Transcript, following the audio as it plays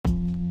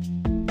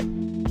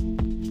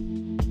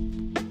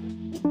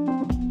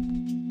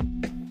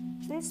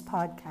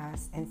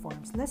podcast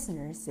informs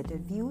listeners that the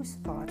views,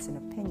 thoughts, and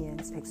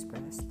opinions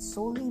expressed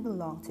solely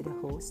belong to the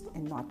host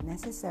and not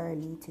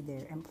necessarily to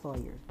their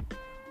employer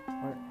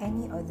or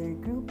any other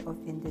group of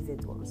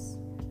individuals.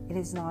 It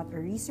is not a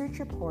research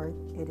report,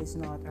 it is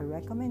not a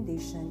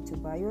recommendation to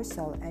buy or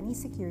sell any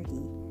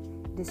security.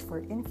 It is for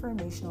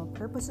informational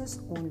purposes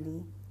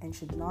only and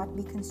should not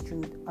be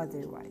construed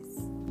otherwise.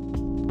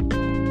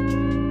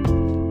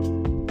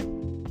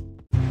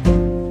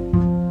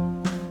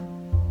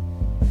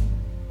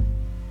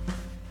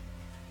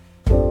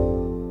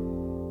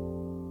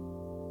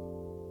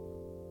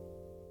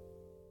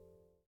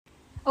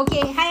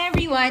 Okay, hi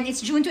everyone.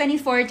 It's June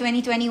 24,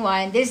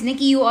 2021. This is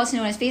Nikki Yu, also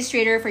known as Face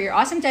Trader, for your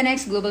awesome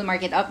 10x global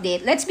market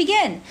update. Let's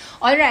begin.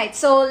 All right,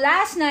 so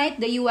last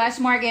night, the US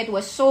market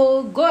was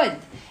so good.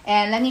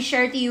 And let me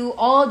share to you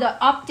all the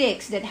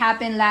upticks that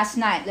happened last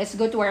night. Let's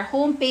go to our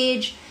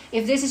homepage.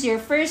 If this is your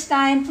first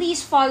time,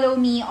 please follow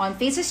me on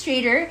Faces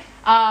Trader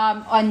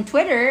on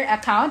Twitter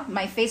account.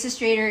 My Faces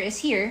Trader is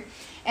here.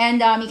 And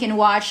you can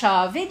watch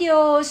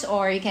videos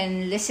or you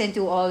can listen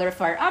to all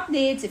of our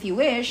updates if you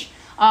wish.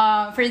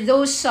 For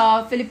those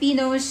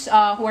Filipinos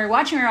who are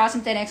watching our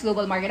awesome 10x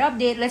Global Market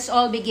Update, let's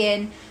all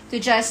begin to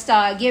just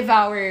give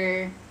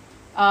our,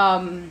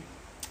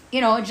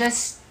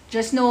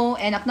 just know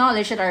and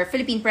acknowledge that our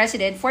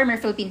former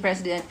Philippine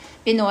President,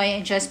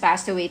 Pinoy, just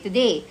passed away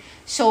today.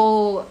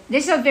 So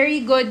this is a very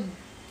good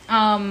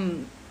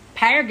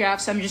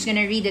paragraph, so I'm just going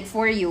to read it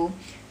for you.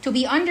 To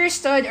be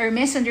understood or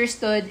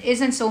misunderstood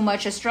isn't so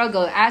much a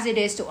struggle as it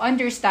is to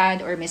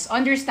understand or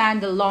misunderstand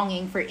the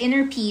longing for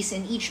inner peace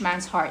in each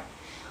man's heart.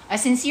 A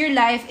sincere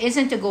life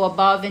isn't to go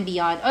above and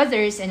beyond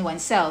others and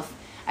oneself.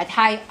 At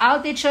high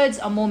altitudes,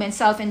 a moment's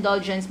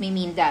self-indulgence may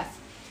mean death.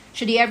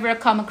 Should you ever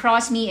come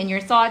across me in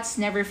your thoughts,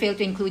 never fail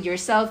to include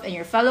yourself and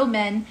your fellow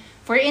men,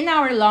 for in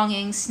our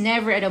longings,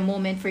 never at a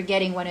moment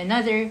forgetting one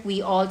another,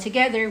 we all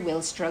together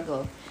will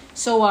struggle.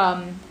 So,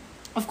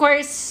 of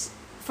course,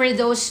 for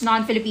those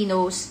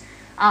non-Filipinos,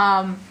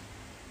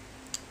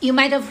 you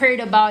might have heard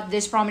about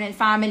this prominent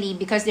family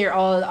because they're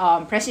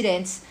all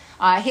presidents.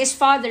 His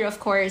father, of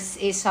course,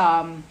 is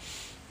Ninoy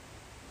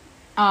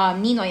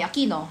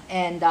Aquino,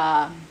 and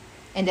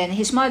then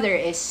his mother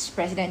is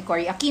President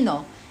Cory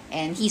Aquino,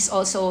 and he's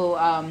also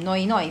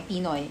Noynoy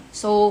Pinoy.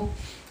 So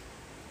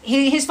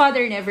his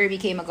father never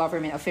became a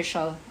government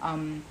official.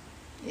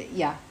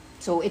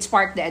 So it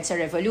sparked the EDSA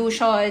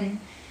revolution,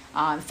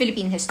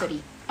 Philippine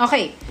history.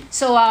 Okay,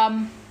 so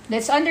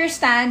let's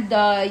understand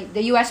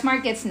the U.S.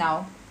 markets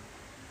now.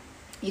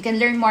 You can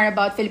learn more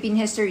about Philippine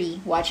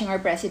history watching our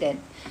president.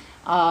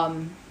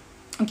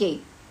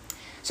 Okay,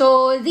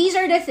 so these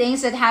are the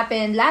things that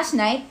happened last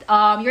night.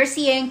 You're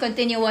seeing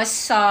continuous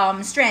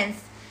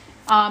strength.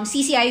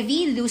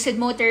 CCIV, Lucid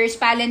Motors,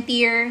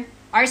 Palantir,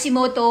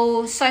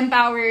 Arcimoto,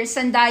 SunPower,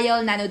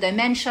 Sundial, Nano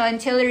Dimension,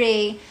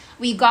 Tilray.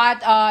 We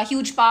got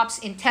huge pops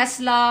in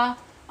Tesla.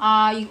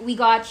 We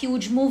got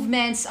huge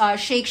movements.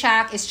 Shake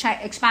Shack is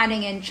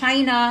expanding in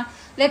China.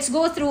 Let's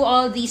go through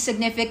all these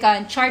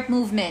significant chart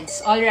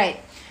movements. All right.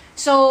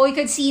 So you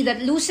could see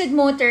that Lucid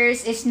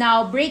Motors is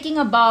now breaking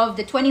above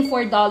the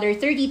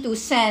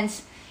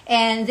 $24.32.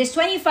 And this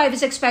 25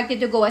 is expected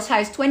to go as high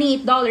as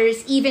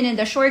 $28 even in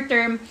the short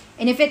term.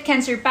 And if it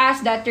can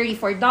surpass that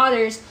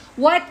 $34,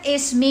 what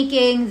is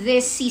making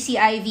this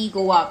CCIV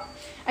go up?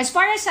 As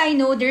far as I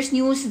know, there's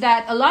news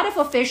that a lot of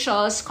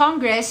officials,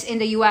 Congress in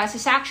the US,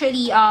 is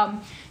actually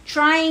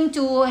trying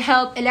to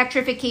help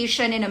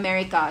electrification in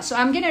America. So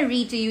I'm going to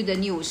read to you the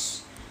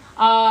news.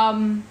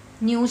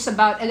 News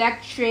about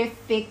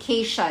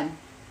electrification.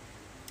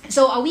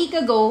 So a week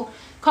ago,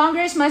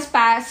 Congress must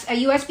pass a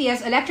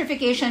USPS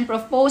electrification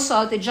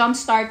proposal to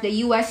jumpstart the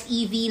US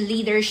EV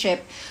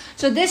leadership.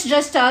 So this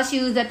just tells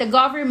you that the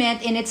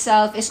government in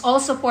itself is all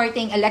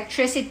supporting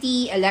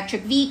electricity,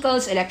 electric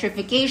vehicles,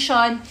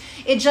 electrification.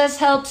 It just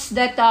helps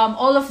that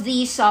all of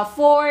these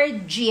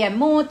Ford, GM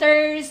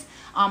Motors,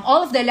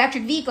 all of the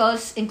electric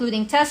vehicles,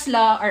 including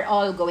Tesla, are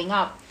all going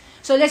up.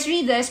 So let's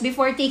read this.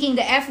 Before taking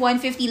the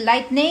F-150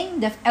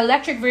 Lightning, the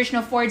electric version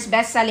of Ford's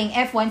best-selling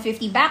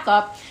F-150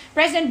 backup,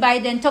 President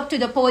Biden took to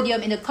the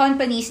podium in the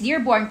company's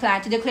Dearborn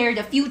plant to declare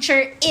the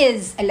future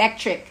is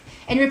electric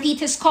and repeat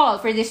his call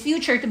for this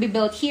future to be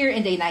built here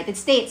in the United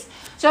States.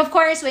 So of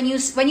course, when you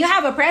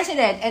have a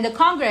president and the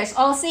Congress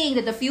all saying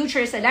that the future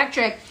is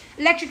electric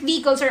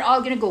vehicles are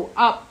all going to go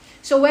up.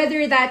 So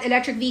whether that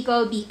electric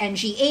vehicle be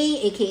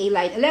NGA, aka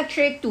light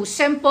electric, Too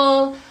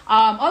Simple,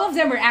 all of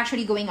them are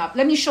actually going up.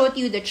 Let me show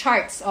you the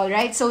charts, all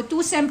right? So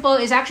Too Simple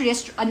is actually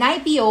an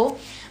IPO.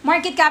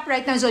 Market cap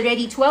right now is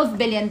already $12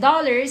 billion,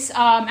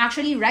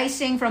 actually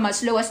rising from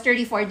as low as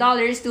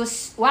 $34 to,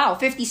 wow,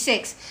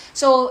 56.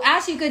 So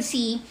as you could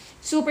see,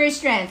 super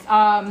strength.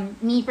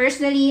 Me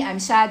personally, I'm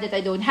sad that I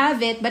don't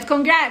have it, but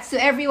congrats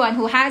to everyone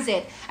who has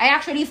it. I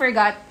actually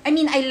forgot. I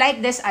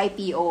like this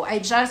IPO. I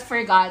just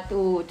forgot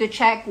to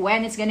check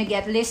when it's gonna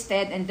get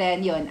listed, and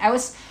then yun. I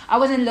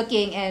wasn't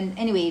looking, and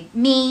anyway,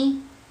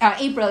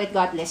 April it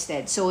got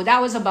listed. So that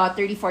was about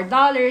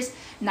 $34.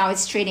 Now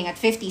it's trading at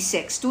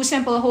 56. Too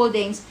Simple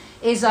Holdings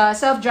is a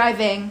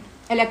self-driving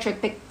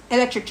electric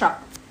electric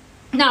truck.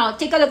 Now,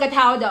 take a look at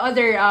how the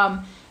other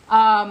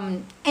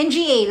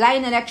NGA,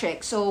 Lion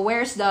Electric. So,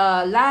 where's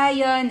the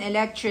Lion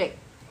Electric?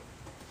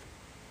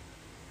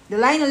 The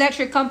Lion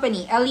Electric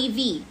Company,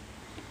 LEV.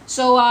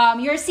 So,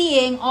 you're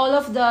seeing all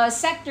of the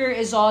sector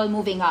is all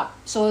moving up.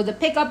 So, the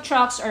pickup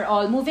trucks are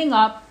all moving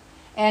up.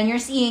 And you're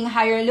seeing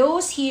higher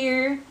lows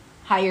here,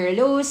 higher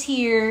lows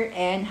here,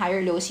 and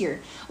higher lows here.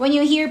 When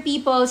you hear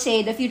people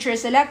say the future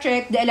is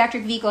electric, the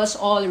electric vehicles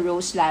all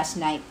rose last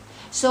night.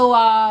 So,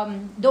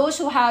 those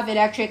who have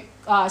electric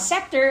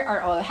sector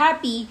are all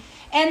happy.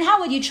 And how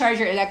would you charge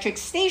your electric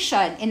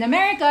station? In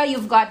America,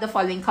 you've got the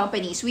following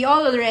companies. We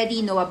all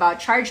already know about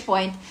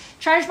ChargePoint.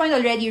 ChargePoint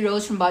already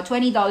rose from about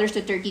 $20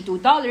 to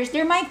 $32.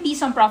 There might be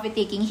some profit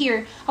taking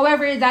here.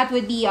 However, that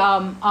would be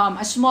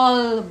a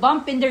small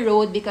bump in the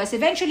road because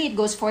eventually it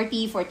goes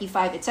 40,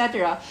 45,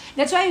 etc.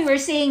 That's why we were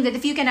saying that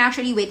if you can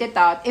actually wait it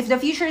out, if the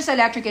future is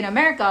electric in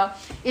America,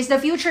 is the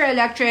future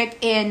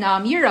electric in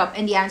Europe?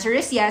 And the answer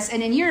is yes.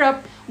 And in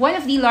Europe, one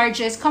of the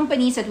largest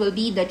companies that will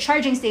be the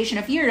charging station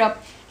of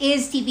Europe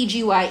is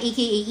TPGY,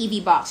 aka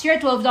EVBox. Here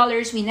at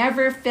 $12, we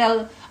never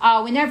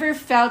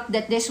felt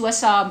that this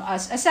was a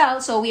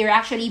sell, so we are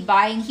actually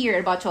buying here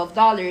at about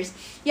 $12.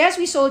 Yes,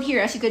 we sold here,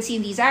 as you could see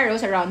in these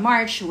arrows, around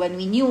March when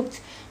we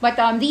nuked.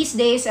 But these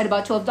days, at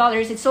about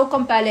 $12, it's so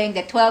compelling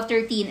that 12,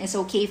 13 is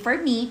okay for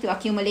me to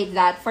accumulate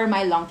that for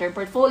my long-term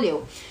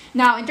portfolio.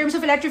 Now, in terms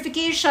of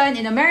electrification,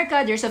 in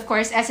America, there's of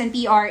course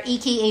SNPR,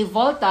 aka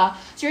Volta.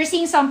 So you're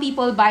seeing some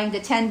people buying the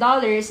 $10,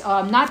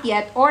 not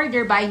yet, or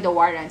they're buying the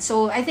warrants.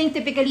 So I think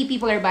typically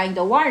people are buying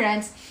the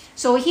warrants.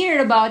 So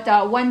here about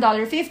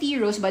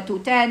 $1.50, rose about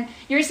 $2.10.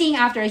 You're seeing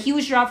after a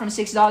huge drop from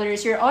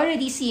 $6, you're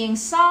already seeing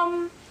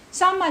some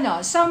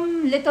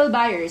little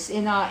buyers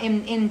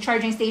in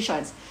charging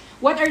stations.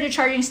 What are the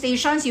charging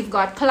stations? You've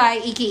got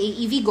Klai, aka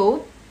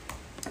EVgo.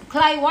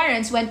 Klai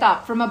warrants went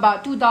up from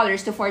about $2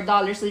 to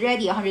 $4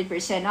 already,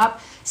 100%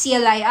 up.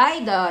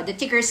 CLII, the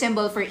ticker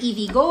symbol for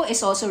EVgo,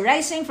 is also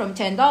rising from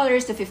 $10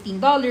 to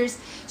 $15.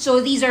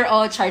 So these are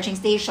all charging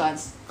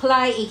stations.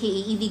 Klai,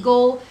 aka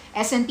EVgo,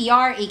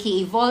 SNPR,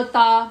 aka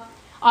Volta.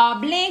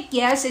 Blink,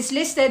 yes, it's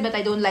listed, but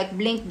I don't like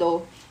Blink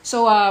though.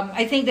 So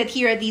I think that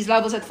here at these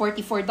levels at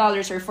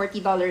 $44 or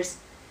 $40,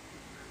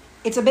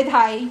 it's a bit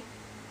high.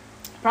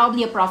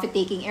 Probably a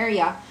profit-taking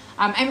area.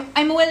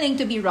 I'm willing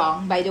to be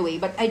wrong, by the way,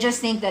 but I just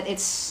think that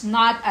it's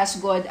not as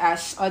good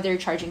as other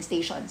charging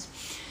stations.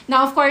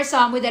 Now, of course,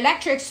 with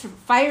electrics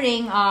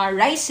firing,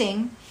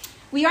 rising,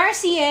 we are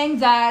seeing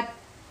that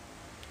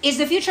is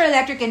the future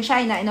electric in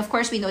China? And of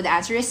course, we know the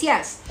answer is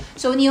yes.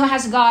 So NIO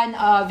has gone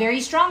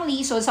very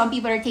strongly. So some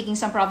people are taking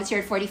some profits here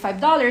at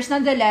 $45.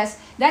 Nonetheless,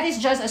 that is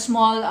just a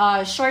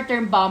small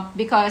short-term bump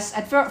because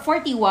at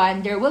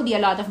 41, there will be a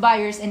lot of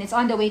buyers and it's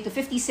on the way to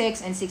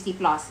 56 and 60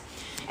 plus.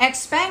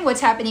 XPeng,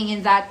 what's happening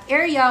in that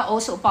area,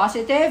 also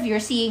positive. You're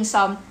seeing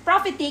some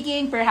profit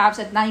taking, perhaps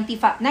at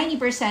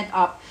 90%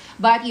 up.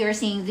 But you're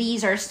seeing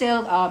these are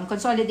still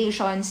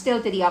consolidation, still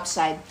to the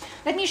upside.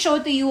 Let me show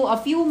to you a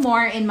few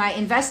more in my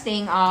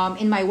investing,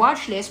 in my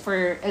watch list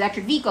for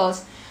electric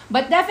vehicles.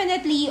 But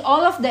definitely,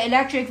 all of the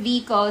electric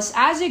vehicles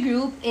as a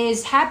group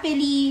is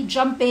happily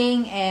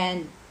jumping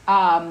and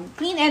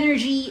clean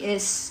energy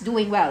is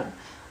doing well.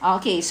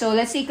 Okay, so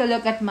let's take a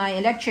look at my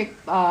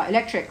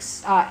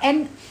electrics.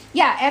 And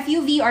yeah,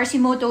 FUV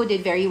Arcimoto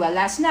did very well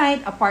last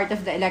night, a part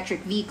of the electric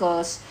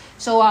vehicles.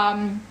 So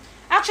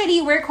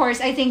actually,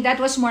 Workhorse, I think that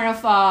was more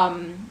of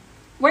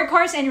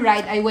Workhorse and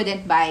Ride I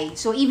wouldn't buy.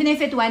 So even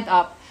if it went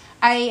up,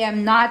 I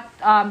am not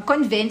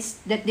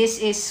convinced that this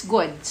is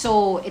good.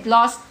 So it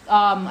lost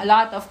a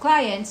lot of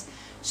clients.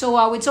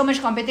 So with so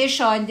much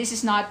competition, this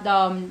is not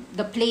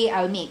the play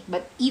I'll make.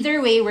 But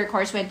either way,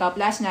 Workhorse went up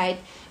last night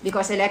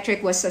because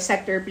electric was a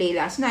sector play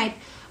last night.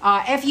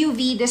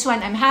 FUV, this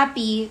one I'm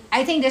happy.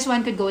 I think this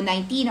one could go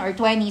 19 or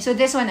 20. So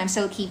this one I'm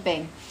still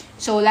keeping.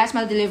 So last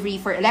mile delivery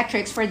for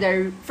electrics for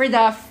the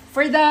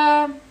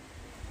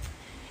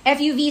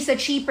FUV is a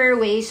cheaper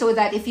way so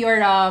that if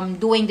you're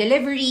doing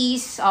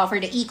deliveries for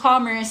the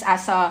e-commerce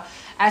as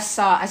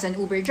an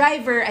Uber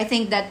driver, I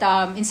think that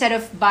instead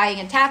of buying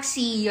a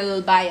taxi,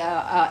 you'll buy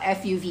a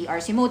FUV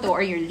Arcimoto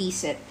or you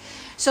lease it.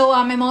 So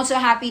I'm also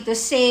happy to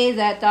say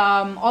that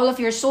all of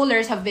your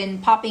solars have been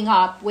popping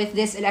up with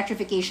this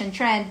electrification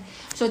trend.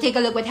 So take a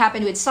look what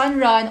happened with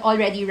Sunrun,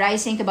 already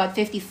rising to about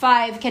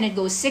 55. Can it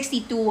go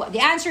 62? The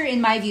answer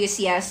in my view is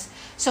yes.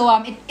 So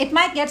it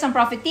might get some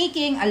profit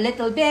taking a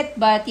little bit,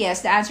 but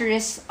yes, the answer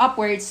is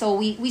upwards. So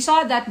we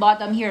saw that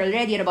bottom here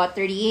already at about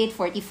 38,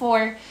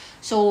 44.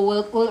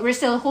 So we're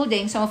still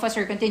holding. Some of us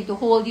are continuing to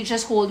hold. You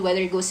just hold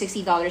whether it goes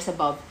 $60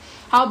 above.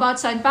 How about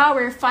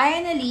SunPower?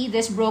 Finally,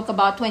 this broke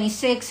about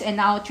 26 and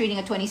now trading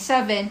at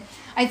 27.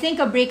 I think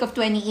a break of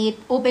 28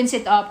 opens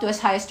it up to as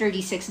high as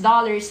 $36.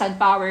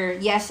 SunPower,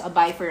 yes, a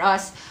buy for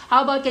us.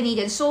 How about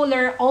Canadian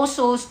Solar?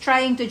 Also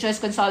trying to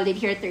just consolidate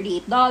here at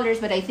 $38,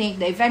 but I think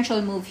the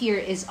eventual move here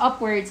is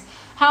upwards.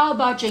 How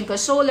about Jinko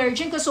Solar?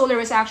 Jinko Solar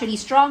was actually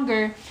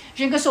stronger.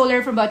 Jinko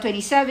Solar from about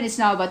 27 is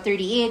now about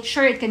 38.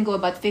 Sure, it can go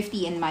about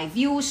 50 in my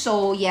view.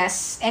 So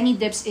yes, any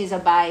dips is a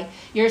buy.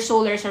 Your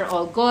solars are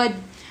all good.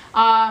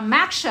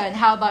 Maxion,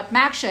 how about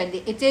Maxion?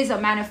 It is a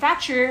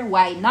manufacturer.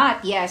 Why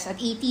not? Yes, at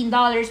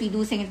 $18, we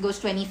do think it goes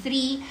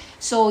 23.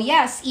 So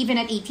yes, even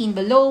at 18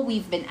 below,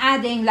 we've been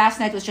adding. Last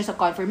night was just a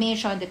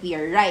confirmation that we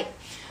are right.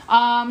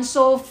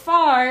 So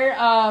far,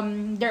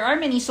 there are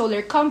many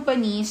solar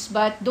companies,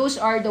 but those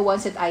are the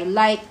ones that I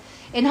like.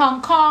 In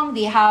Hong Kong,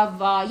 they have,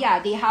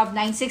 they have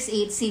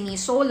 968 Sini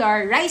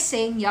Solar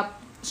rising. Yup,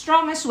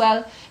 strong as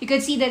well. You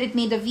can see that it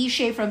made a V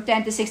shape from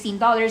 $10 to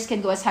 $16,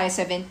 can go as high as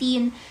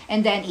 17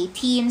 and then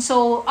 18.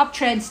 So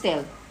uptrend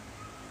still.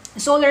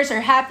 Solars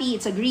are happy.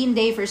 It's a green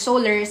day for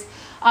solars.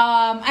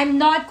 I'm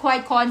not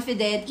quite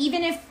confident,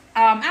 even if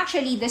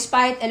actually,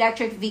 despite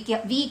electric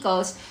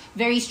vehicles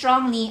very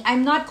strongly,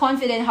 I'm not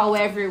confident,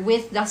 however,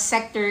 with the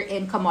sector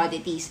in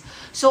commodities.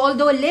 So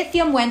although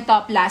lithium went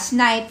up last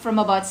night from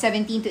about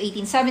 17 to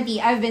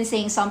 1870, I've been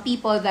saying some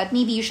people that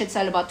maybe you should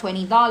sell about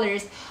 $20.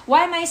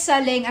 Why am I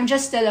selling? I'm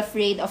just still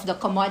afraid of the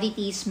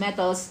commodities,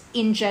 metals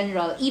in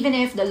general, even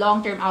if the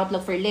long-term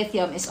outlook for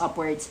lithium is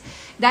upwards.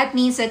 That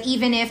means that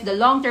even if the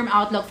long-term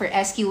outlook for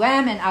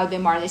SQM and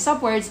Albemarle is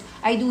upwards,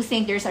 I do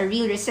think there's a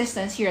real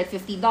resistance here at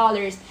 $50.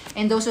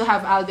 And those who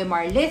have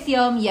Albemarle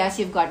lithium, yes,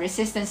 you've got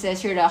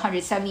resistances here at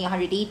 170,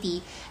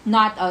 180.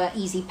 Not an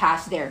easy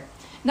pass there.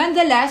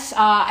 Nonetheless,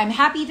 I'm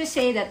happy to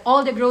say that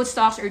all the growth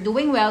stocks are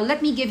doing well.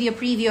 Let me give you a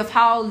preview of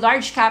how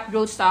large cap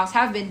growth stocks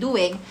have been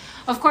doing.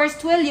 Of course,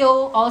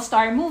 Twilio,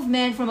 all-star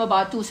movement from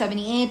about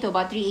 $278 to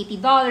about $380,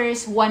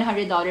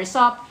 $100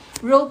 up.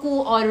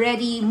 Roku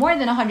already more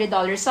than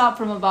 $100 up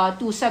from about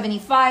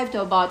 $275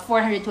 to about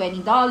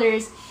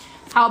 $420.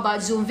 How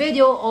about Zoom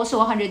Video? Also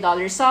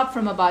 $100 up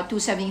from about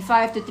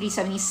 $275 to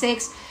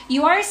 $376.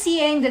 You are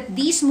seeing that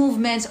these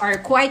movements are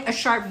quite a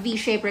sharp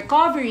V-shaped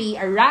recovery,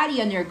 a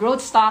rally on your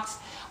growth stocks.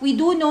 We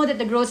do know that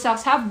the growth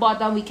stocks have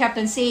bottomed. We kept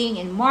on saying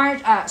in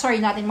March,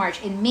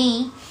 in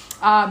May,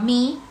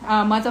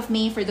 month of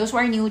May. For those who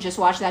are new, just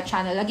watch that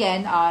channel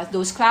again,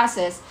 those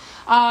classes.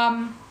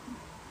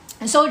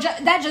 So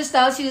that just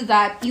tells you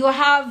that you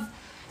have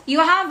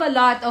a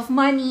lot of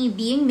money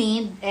being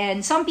made,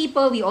 and some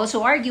people, we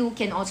also argue,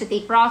 can also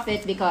take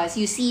profit because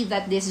you see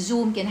that this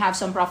Zoom can have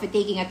some profit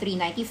taking at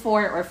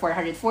 394 or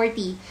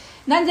 440.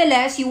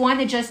 Nonetheless, you want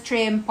to just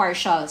trim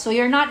partial. So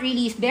you're not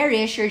really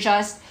bearish, you're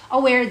just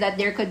aware that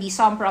there could be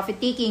some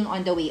profit taking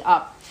on the way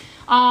up.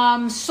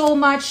 So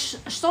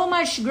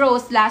much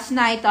growth last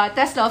night.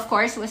 Tesla, of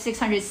course, was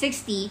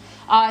 660,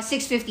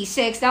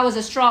 656. That was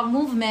a strong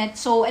movement.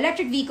 So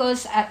electric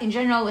vehicles in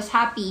general was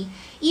happy.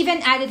 Even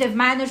additive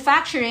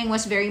manufacturing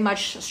was very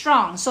much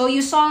strong. So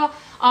you saw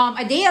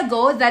a day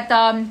ago that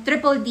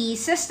Triple D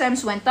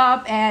Systems went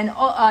up, and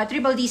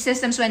Triple D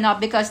Systems went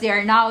up because they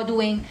are now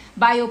doing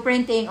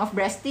bioprinting of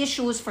breast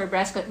tissues for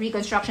breast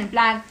reconstruction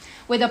plan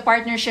with a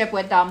partnership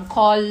with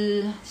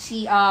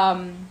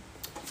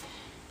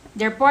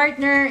their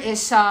partner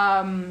is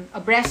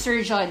a breast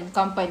surgeon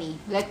company.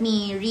 Let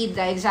me read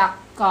the exact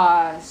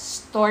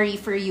story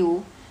for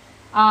you.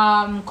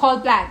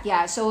 CallPlant,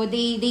 yeah. So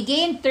they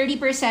gained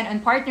 30%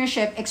 on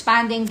partnership,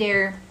 expanding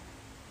their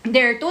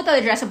total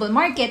addressable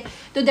market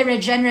to the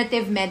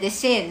regenerative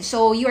medicine.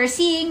 So you are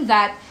seeing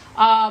that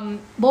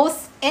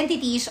both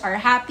entities are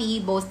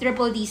happy, both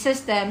Triple D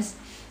Systems,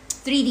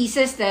 3D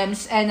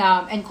Systems, and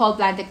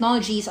CallPlant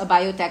Technologies, a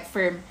biotech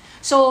firm.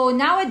 So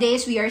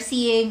nowadays, we are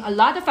seeing a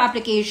lot of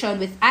application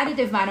with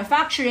additive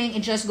manufacturing. It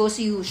just goes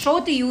to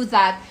show to you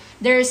that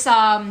there's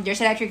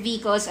electric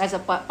vehicles as a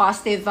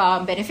positive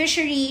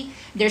beneficiary.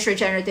 There's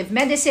regenerative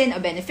medicine, a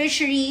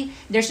beneficiary.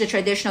 There's the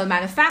traditional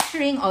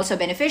manufacturing, also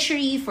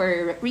beneficiary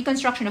for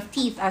reconstruction of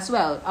teeth as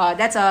well.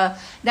 That's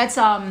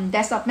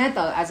Desktop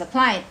Metal as a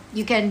client.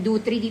 You can do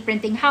 3D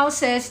printing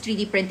houses,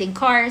 3D printing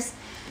cars,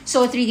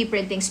 so 3D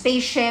printing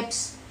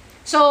spaceships.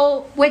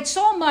 So with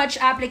so much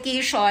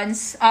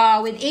applications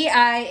with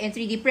AI and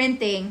 3D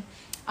printing,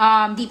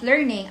 deep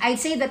learning, I'd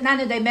say that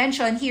Nano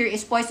Dimension here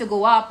is poised to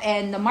go up,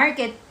 and the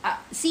market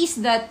sees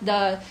that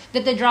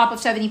the drop of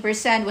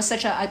 70% was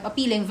such an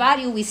appealing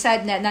value. We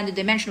said that Nano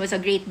Dimension was a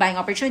great buying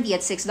opportunity at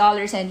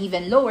 $6 and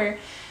even lower.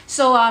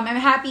 So I'm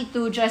happy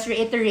to just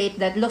reiterate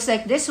that looks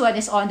like this one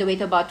is on the way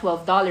to about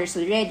 $12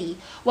 already.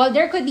 While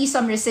there could be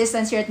some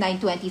resistance here at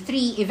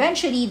 $9.23,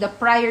 eventually the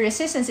prior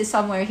resistance is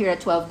somewhere here at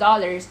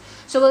 $12.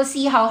 So we'll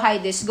see how high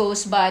this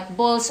goes, but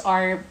bulls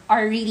are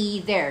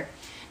really there.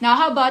 Now,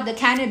 how about the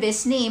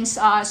cannabis names?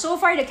 So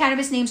far, the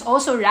cannabis names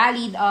also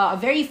rallied a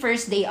very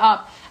first day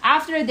up.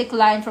 After a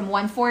decline from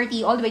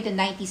 140 all the way to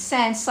 90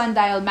 cents,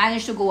 Sundial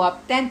managed to go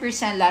up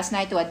 10% last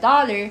night to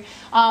 $1.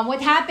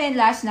 What happened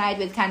last night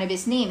with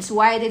cannabis names?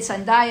 Why did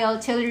Sundial,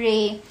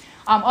 Tilray,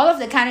 all of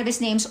the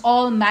cannabis names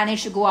all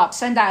managed to go up?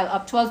 Sundial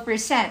up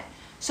 12%.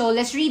 So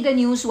let's read the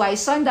news why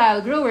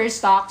Sundial growers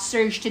stock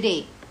surged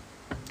today.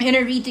 I'm going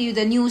to read to you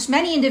the news.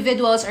 Many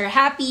individuals are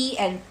happy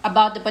and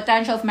about the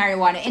potential of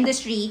marijuana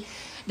industry.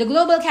 The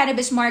global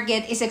cannabis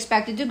market is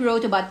expected to grow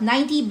to about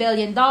 $90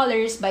 billion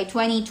by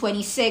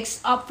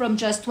 2026, up from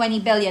just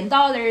 $20 billion in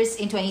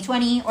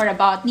 2020, or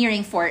about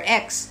nearing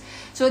 4x.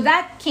 So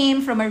that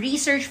came from a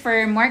research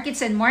firm,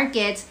 Markets and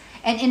Markets,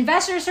 and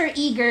investors are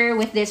eager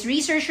with this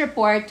research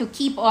report to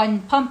keep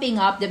on pumping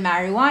up the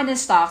marijuana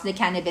stocks, the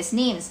cannabis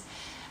names.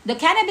 The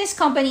cannabis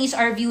companies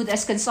are viewed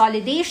as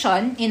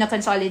consolidation,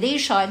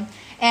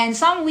 and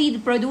some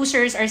weed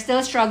producers are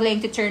still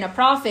struggling to turn a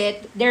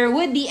profit. There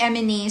would be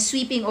M&A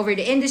sweeping over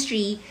the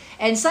industry,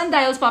 and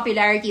Sundial's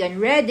popularity on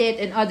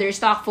Reddit and other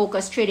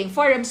stock-focused trading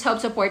forums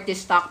help support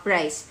this stock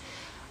price.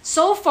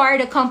 So far,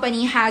 the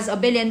company has $1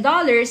 billion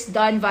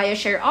done via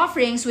share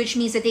offerings, which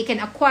means that they can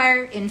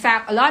acquire. In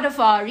fact, a lot of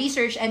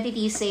research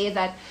entities say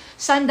that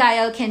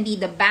Sundial can be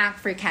the bank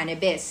for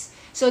cannabis.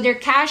 So their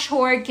cash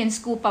hoard can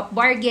scoop up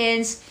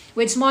bargains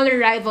with smaller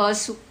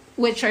rivals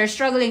which are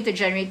struggling to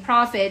generate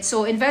profit.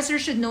 So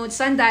investors should note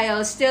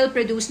Sundial still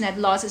produced net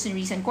losses in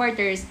recent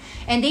quarters,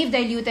 and they've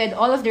diluted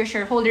all of their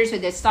shareholders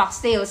with their stock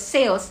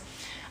sales.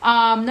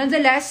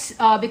 Nonetheless,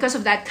 because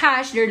of that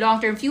cash, their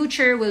long-term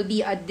future will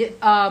be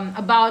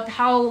about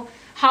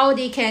how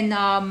they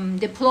can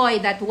deploy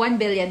that $1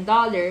 billion.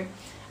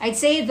 I'd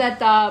say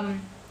that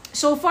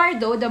so far,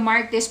 though, the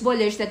market is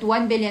bullish that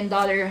 $1 billion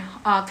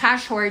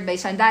cash hoard by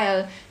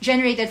Sundial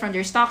generated from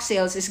their stock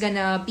sales is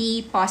gonna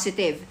be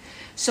positive.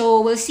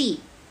 So we'll see.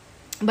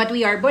 But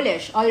we are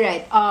bullish. All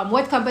right.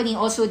 What company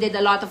also did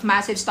a lot of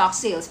massive stock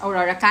sales?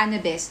 Aurora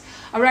Cannabis.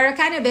 Aurora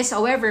Cannabis,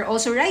 however,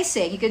 also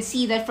rising. You can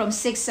see that from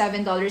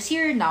 $6, $7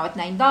 here, now at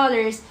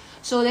 $9.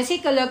 So let's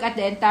take a look at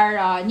the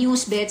entire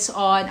news bits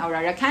on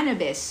Aurora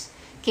Cannabis.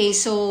 Okay,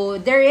 so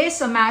there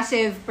is a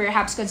massive,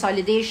 perhaps,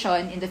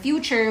 consolidation in the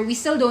future. We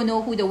still don't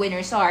know who the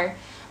winners are.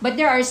 But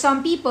there are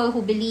some people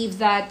who believe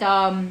that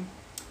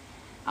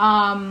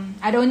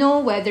I don't know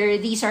whether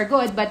these are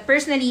good, but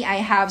personally, I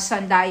have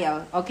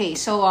Sundial. Okay,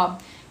 so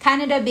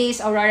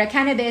Canada-based Aurora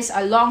Cannabis,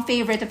 a long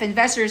favorite of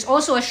investors,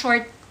 also a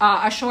short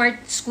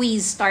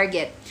squeeze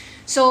target.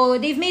 So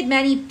they've made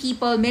many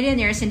people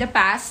millionaires in the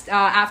past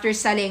after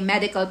selling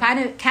medical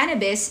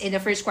cannabis in the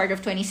first quarter of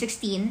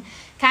 2016.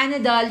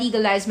 Canada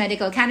legalized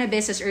medical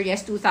cannabis as early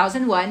as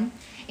 2001.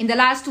 In the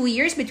last 2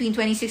 years, between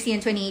 2016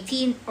 and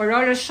 2018,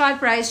 Aurora's shot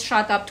price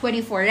shot up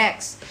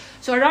 24x.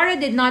 So Aurora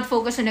did not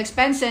focus on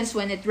expenses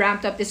when it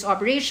ramped up its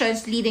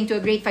operations, leading to a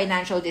great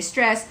financial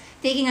distress,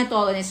 taking a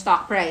toll on its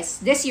stock price.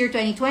 This year,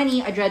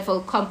 2020, a dreadful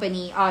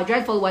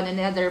one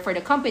another for the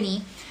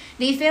company.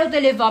 They failed to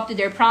live up to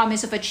their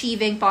promise of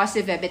achieving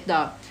positive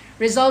EBITDA.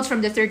 Results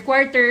from the third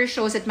quarter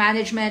shows that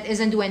management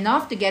isn't doing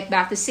enough to get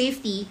back to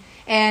safety.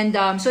 And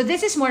so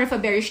this is more of a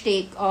bearish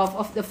take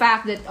of the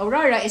fact that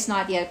Aurora is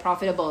not yet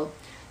profitable.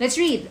 Let's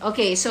read.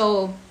 Okay,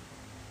 so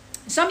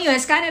some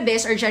U.S.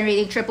 cannabis are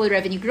generating triple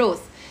revenue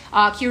growth.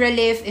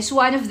 Curaleaf is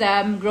one of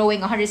them, growing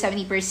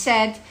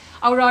 170%.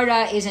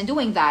 Aurora isn't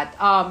doing that.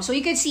 So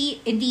you can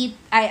see, indeed,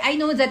 I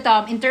know that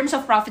in terms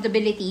of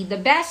profitability, the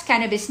best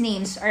cannabis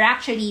names are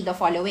actually the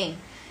following.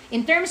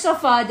 In terms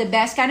of the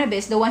best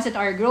cannabis, the ones that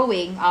are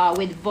growing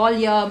with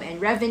volume and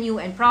revenue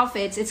and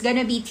profits, it's going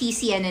to be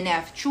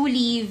TCNNF,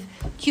 Trulieve,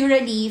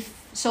 Curaleaf.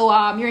 So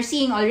you're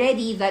seeing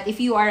already that if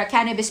you are a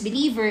cannabis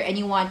believer and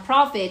you want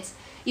profits,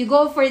 you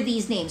go for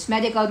these names,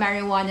 medical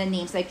marijuana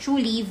names like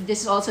Trulieve.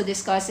 This is also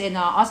discussed in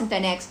Awesome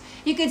 10X.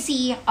 You could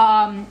see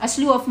a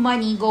slew of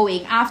money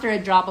going after a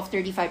drop of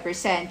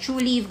 35%.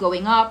 Trulieve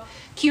going up.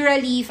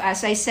 Curaleaf,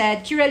 as I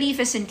said, Curaleaf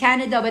is in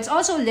Canada, but it's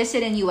also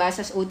listed in US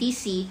as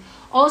OTC.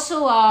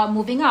 Also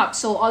moving up.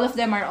 So all of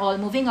them are all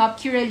moving up.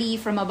 Curaleaf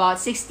from about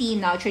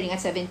 16, now trading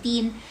at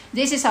 17.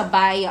 This is a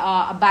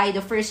buy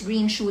the first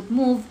green shoot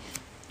move.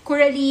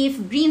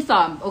 Curaleaf, Green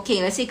Thumb.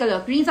 Okay, let's take a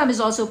look. Green Thumb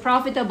is also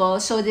profitable,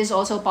 so this is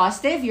also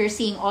positive. You're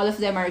seeing all of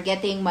them are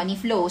getting money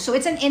flow. So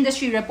it's an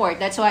industry report.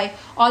 That's why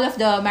all of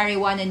the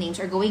marijuana names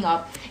are going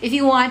up. If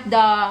you want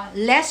the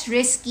less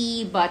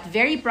risky but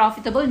very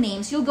profitable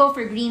names, you'll go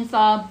for Green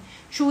Thumb,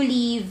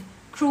 Trulieve,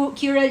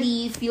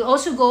 Curaleaf. You'll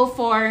also go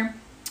for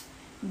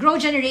Grow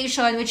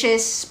Generation, which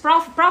is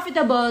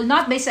profitable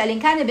not by selling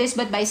cannabis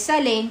but by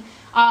selling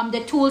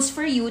the tools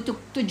for you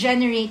to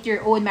generate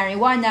your own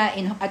marijuana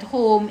at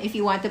home if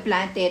you want to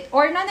plant it,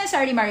 or not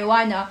necessarily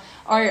marijuana,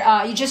 or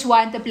you just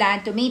want to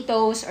plant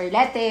tomatoes or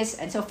lettuce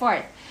and so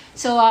forth.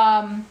 So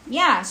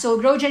so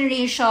Grow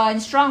Generation,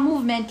 strong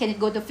movement. Can it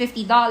go to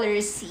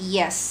 $50?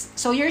 Yes.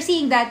 So you're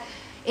seeing that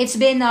it's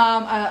been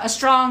a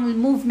strong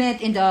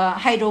movement in the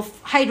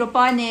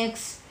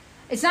hydroponics.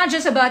 It's not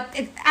just about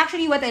it.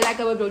 Actually, what I like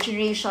about Grow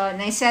Generation,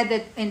 I said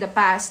that in the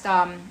past,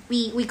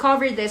 we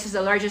covered this as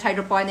the largest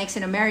hydroponics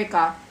in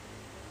America.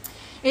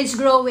 It's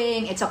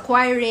growing, it's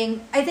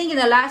acquiring. I think in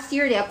the last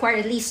year, they acquired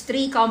at least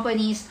 3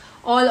 companies,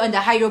 all on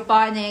the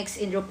hydroponics,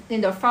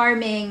 in the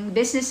farming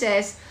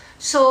businesses.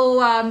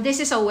 So this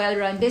is a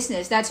well-run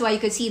business. That's why you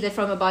could see that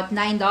from about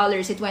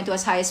 $9, it went to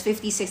as high as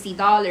 $50, $60,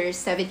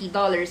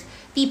 $70.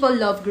 People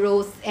love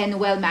growth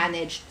and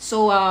well-managed.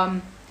 So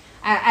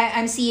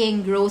I'm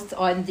seeing growth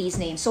on these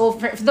names. So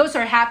for those who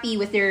are happy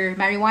with their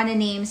marijuana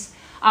names,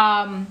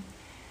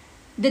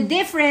 the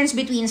difference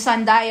between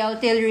Sundial,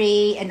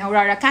 Tilray, and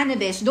Aurora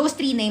Cannabis, those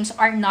three names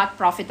are not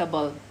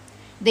profitable.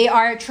 They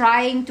are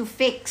trying to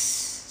fix.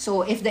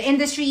 So if the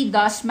industry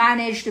does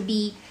manage to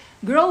be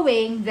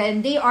growing,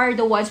 then they are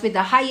the ones with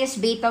the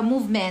highest beta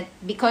movement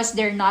because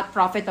they're not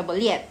profitable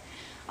yet.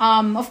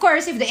 Of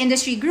course, if the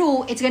industry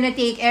grew, it's going to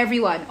take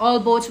everyone. All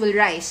boats will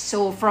rise.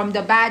 So from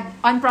the bad,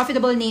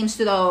 unprofitable names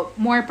to the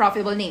more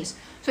profitable names.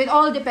 So it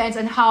all depends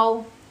on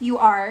how you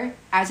are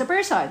as a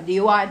person. Do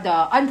you want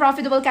the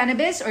unprofitable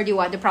cannabis or do you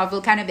want the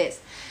profitable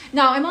cannabis?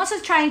 Now, I'm also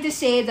trying to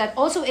say that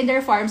also in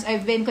their farms,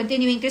 I've been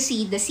continuing to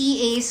see the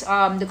CAs,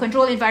 the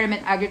Controlled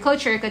Environment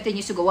Agriculture,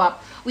 continues to go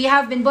up. We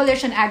have been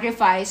bullish on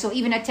AgriFi, so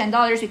even at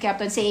 $10, we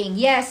kept on saying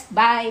yes,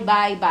 buy,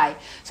 buy, buy.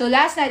 So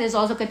last night is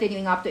also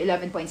continuing up to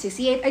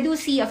 11.68. I do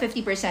see a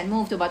 50%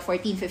 move to about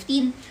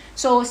 14.15.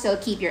 So still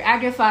keep your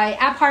AgriFi.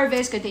 App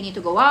Harvest continue to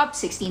go up,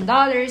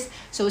 $16.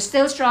 So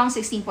still strong,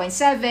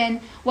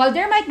 16.7. While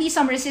there might be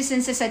some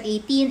resistances at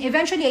 18,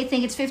 eventually I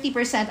think it's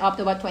 50% up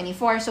to about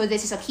 24. So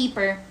this is a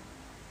keeper.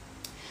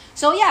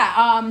 So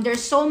yeah,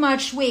 there's so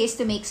much ways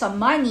to make some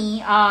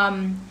money.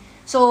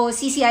 So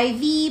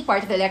CCIV,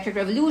 part of the Electric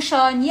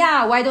Revolution.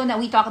 Yeah, why don't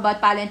we talk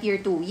about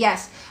Palantir too?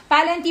 Yes,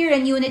 Palantir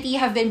and Unity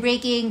have been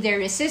breaking their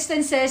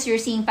resistances. You're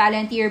seeing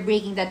Palantir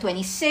breaking that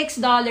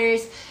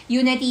 $26.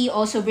 Unity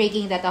also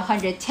breaking that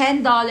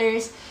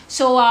 $110.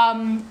 So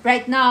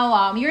right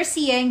now, you're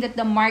seeing that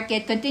the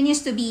market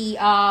continues to be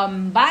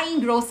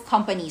buying growth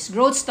companies.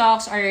 Growth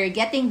stocks are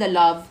getting the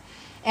love.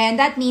 And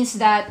that means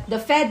that the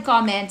Fed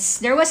comments,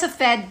 there was a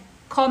Fed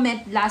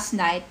comment last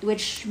night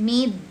which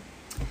made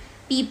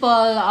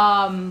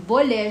people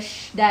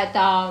bullish that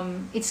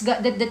it's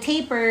got the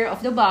taper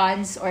of the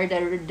bonds or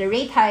the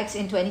rate hikes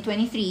in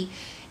 2023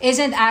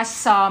 isn't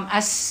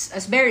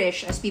as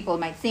bearish as people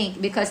might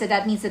think, because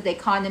that means that the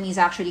economy is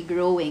actually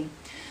growing.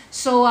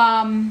 So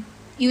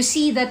you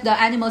see that the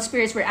animal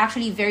spirits were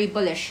actually very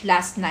bullish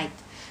last night.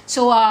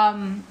 So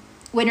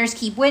winners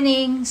keep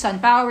winning.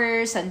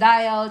 SunPower,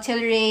 Sundial,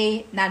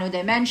 Tilray, Nano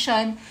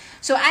Dimension.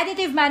 So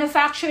additive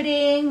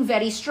manufacturing,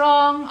 very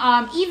strong.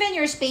 Even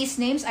your space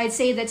names, I'd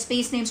say that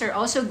space names are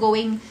also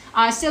going,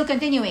 still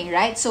continuing,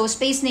 right? So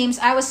space names,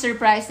 I was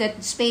surprised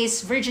that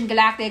Space Virgin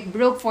Galactic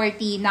broke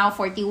 40, now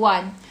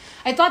 41.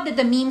 I thought that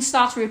the meme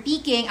stocks were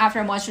peaking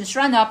after Monstrous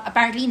run up.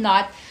 Apparently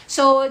not.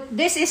 So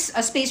this is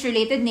a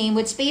space-related name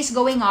with space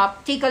going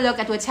up. Take a look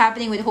at what's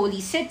happening with Holy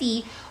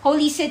City.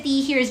 Holy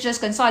City here is just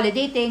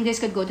consolidating. This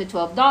could go to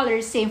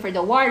 $12. Same for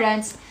the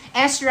warrants.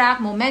 SRAC,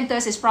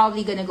 Momentous is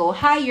probably going to go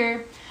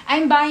higher.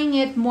 I'm buying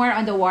it more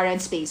on the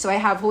warrant space. So I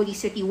have Holy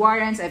City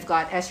warrants. I've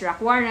got SRAC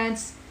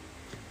warrants.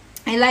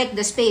 I like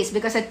the space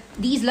because at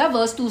these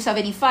levels,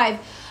 275,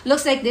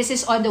 looks like this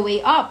is on the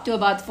way up to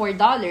about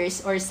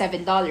 $4 or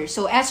 $7.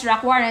 So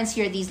SRAC warrants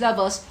here at these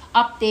levels,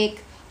 uptick.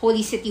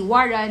 Holy City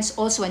warrants,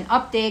 also an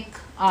uptick.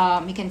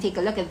 You can take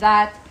a look at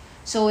that.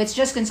 So it's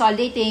just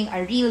consolidating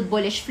a real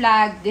bullish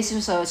flag. This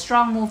is a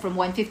strong move from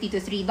 $150 to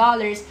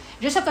 $3.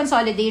 Just a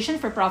consolidation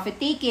for profit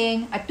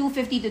taking at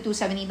 $250 to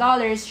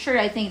 $270. Sure,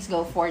 I think it's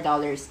go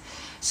 $4.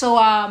 So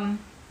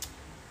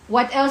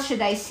what else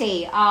should I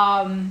say? So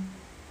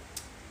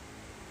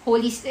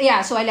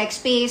I like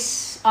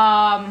space.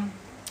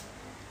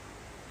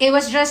 It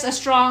was just a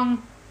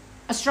strong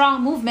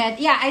movement.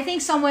 Yeah, I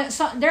think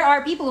there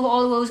are people who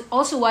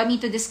also want me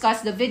to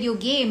discuss the video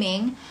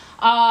gaming.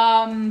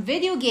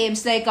 Video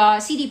games like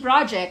CD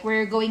Projekt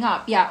were going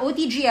up. Yeah,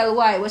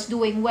 OTGLY was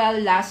doing well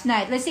last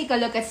night. Let's take a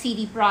look at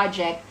CD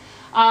Projekt.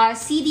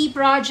 CD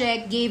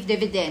Projekt gave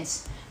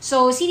dividends.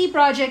 So CD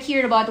Projekt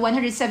here about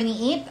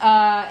 178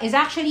 is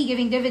actually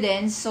giving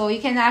dividends. So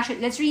you can actually,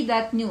 let's read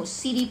that news.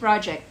 CD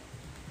Projekt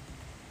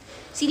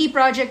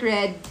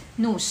Red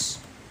news.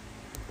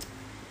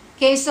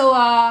 Okay, so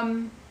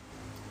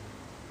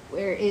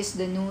where is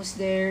the news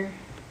there?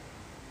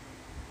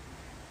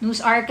 News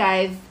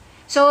archive.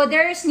 So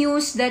there's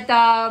news that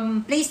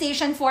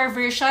PlayStation 4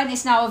 version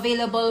is now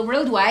available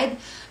worldwide.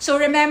 So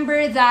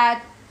remember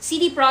that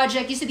CD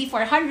Projekt used to be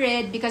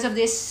 400 because of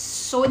this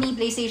Sony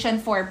PlayStation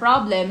 4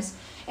 problems.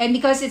 And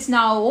because it's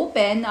now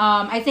open,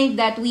 I think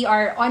that we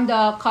are on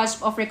the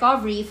cusp of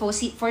recovery for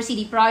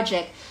CD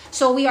Projekt.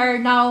 So we are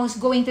now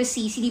going to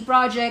see CD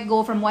Projekt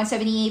go from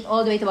 178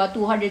 all the way to about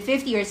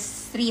 250 or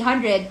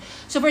 300.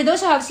 So for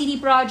those who have CD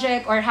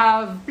Projekt or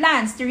have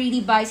plans to really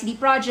buy CD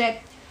Projekt,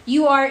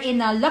 you are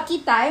in a lucky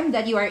time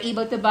that you are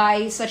able to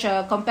buy such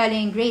a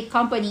compelling, great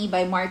company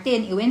by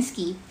Martin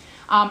Iwinski.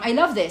 I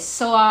love this.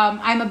 So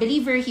I'm a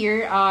believer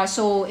here.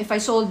 So if I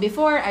sold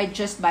before, I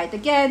just buy it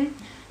again.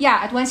 Yeah,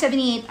 at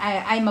 178,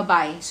 I'm a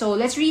buy. So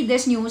let's read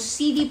this news.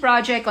 CD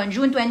Projekt on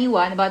June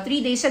 21, about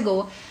 3 days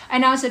ago,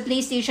 announced the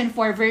PlayStation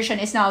 4 version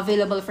is now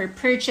available for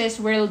purchase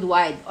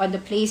worldwide on the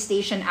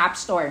PlayStation App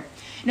Store.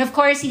 And of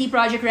course, CD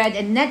Projekt Red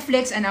and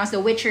Netflix announced the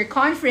Witcher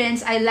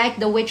conference. I like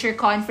the Witcher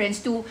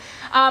conference too.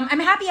 I'm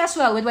happy as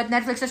well with what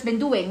Netflix has been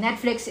doing.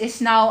 Netflix is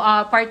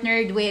now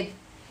partnered with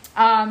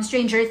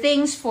Stranger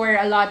Things for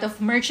a lot of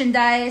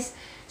merchandise.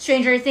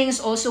 Stranger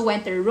Things also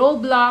went to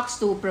Roblox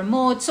to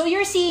promote. So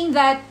you're seeing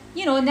that,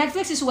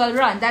 Netflix is well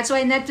run. That's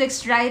why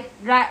Netflix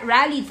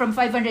rallied from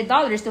 $500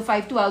 to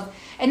 512,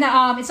 and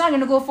it's not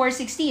gonna go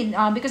 416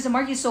 because the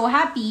market is so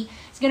happy.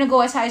 It's gonna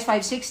go as high as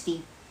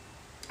 560.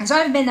 And so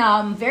I've been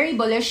very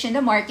bullish in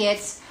the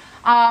markets.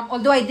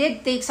 Although I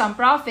did take some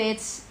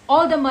profits,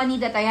 all the money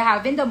that I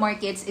have in the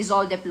markets is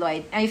all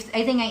deployed. I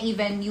think I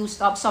even used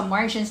up some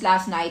margins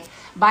last night,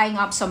 buying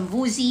up some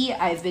VUSI.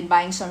 I've been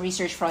buying some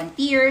Research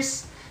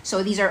Frontiers.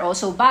 So these are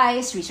also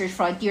buys. Research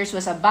Frontiers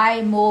was a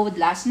buy mode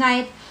last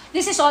night.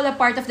 This is all a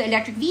part of the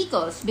electric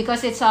vehicles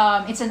because it's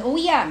an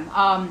OEM.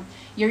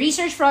 Your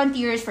Research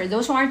Frontiers, for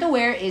those who aren't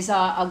aware, is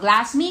a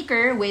glass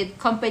maker with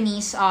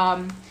companies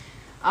as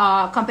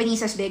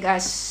big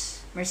as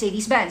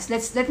Mercedes-Benz.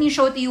 Let me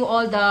show to you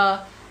all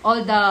the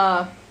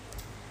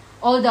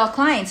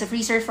clients of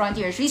Research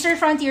Frontiers. Research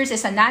Frontiers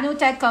is a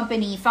nanotech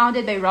company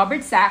founded by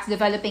Robert Sachs,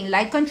 developing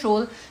light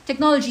control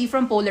technology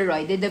from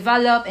Polaroid. They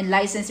develop and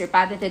license their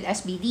patented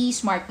SBD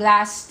smart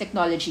glass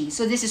technology.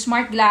 So this is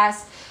smart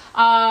glass.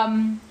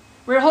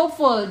 We're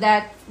hopeful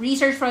that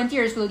Research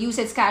Frontiers will use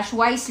its cash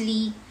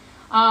wisely.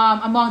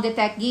 Among the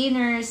tech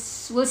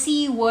gainers, we'll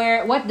see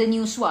what the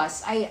news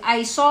was.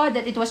 I saw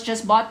that it was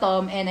just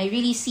bottom, and I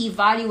really see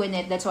value in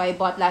it. That's why I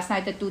bought last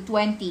night at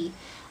 220.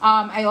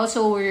 I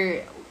also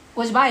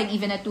was buying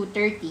even at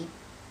 230.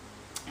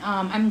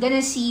 I'm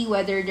gonna see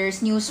whether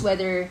there's news,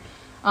 whether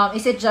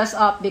is it just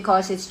up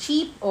because it's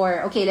cheap,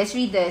 or okay, let's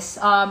read this.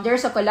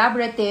 There's a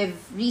collaborative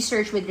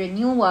research with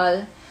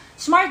Renewal.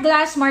 Smart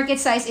glass market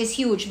size is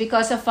huge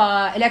because of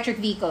electric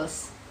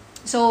vehicles.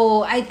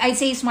 So I'd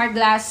say smart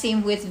glass,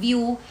 same with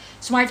View,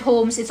 smart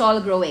homes, it's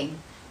all growing.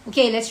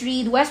 Okay, let's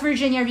read. West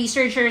Virginia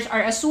researchers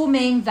are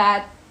assuming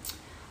that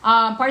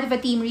part of a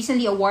team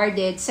recently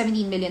awarded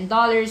 $17 million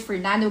for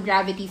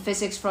Nanogravity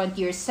Physics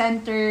Frontier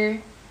Center.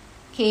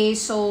 Okay,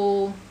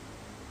 so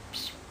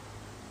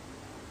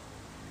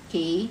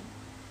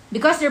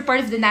because they're part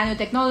of the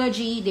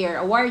nanotechnology, they're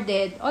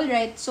awarded. All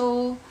right,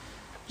 so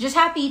just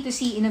happy to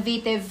see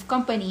innovative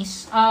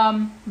companies.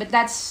 But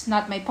that's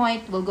not my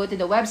point. We'll go to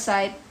the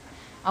website.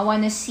 I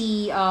want to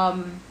see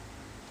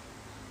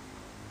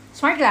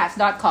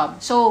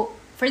smartglass.com. So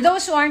for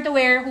those who aren't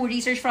aware who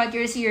Research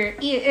Frontiers here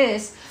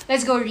is,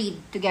 let's go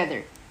read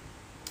together.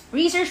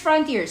 Research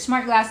Frontiers,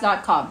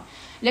 smartglass.com.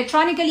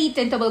 Electronically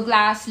tintable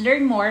glass,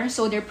 learn more.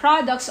 So their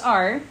products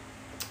are,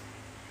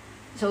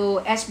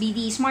 so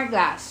SBD Smart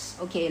Glass.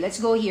 Okay, let's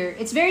go here.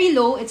 It's very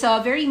low. It's a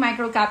very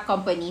micro cap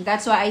company.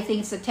 That's why I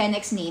think it's a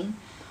 10x name.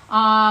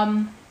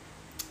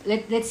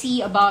 Let's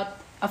see about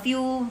a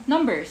few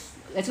numbers.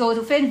 Let's go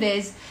to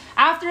Finviz.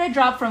 After a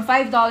drop from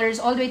 $5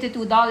 all the way to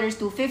 $2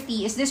 to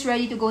 $50, is this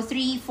ready to go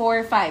 3,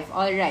 4, 5?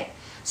 All right.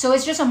 So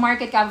it's just a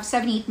market cap of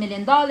 $78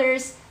 million.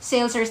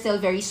 Sales are still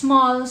very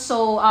small.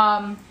 So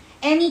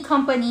any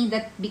company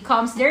that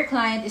becomes their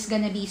client is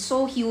going to be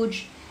so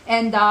huge.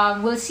 And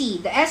we'll see.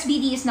 The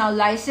SBD is now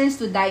licensed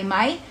to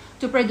Daimai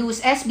to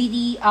produce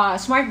SBD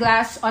smart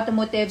glass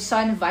automotive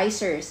sun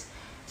visors.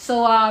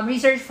 So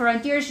Research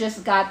Frontiers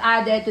just got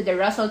added to the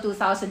Russell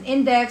 2000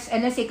 index.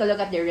 And let's take a look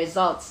at their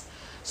results.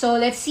 So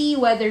let's see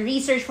whether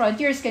Research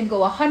Frontiers can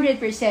go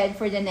 100%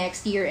 for the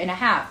next year and a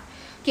half.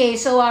 Okay,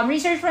 so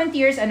Research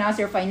Frontiers announced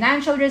their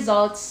financial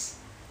results.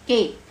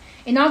 Okay,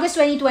 in August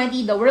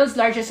 2020, the world's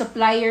largest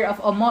supplier of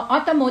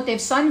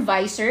automotive sun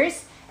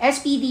visors,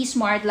 SPD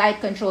Smart Light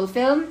Control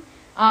Film,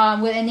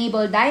 will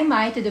enable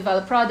Daimai to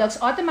develop products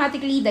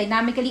automatically,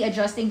 dynamically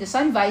adjusting the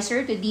sun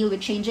visor to deal with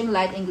changing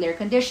light and glare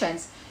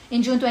conditions.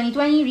 In June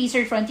 2020,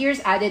 Research Frontiers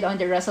added on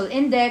the Russell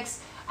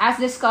Index. As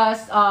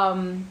discussed,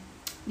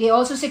 they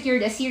also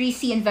secured a Series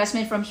C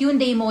investment from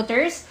Hyundai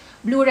Motors,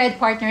 Blue Red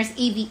Partners,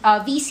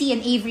 VC,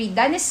 and Avery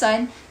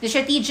Dennison. The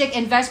strategic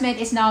investment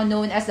is now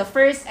known as the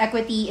first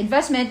equity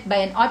investment by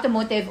an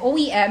automotive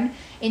OEM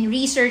in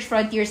Research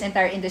Frontiers'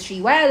 entire industry.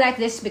 Why I like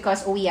this?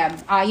 Because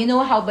OEM. You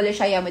know how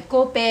bullish I am with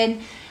Kopin,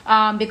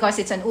 because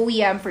it's an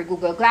OEM for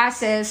Google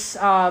Glasses.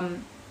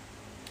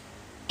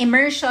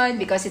 Immersion,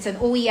 because it's an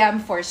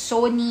OEM for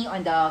Sony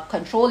on the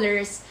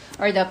controllers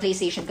or the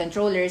PlayStation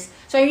controllers.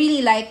 So I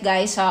really like,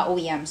 guys,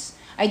 OEMs.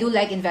 I do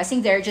like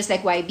investing there, just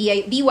like why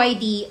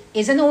BYD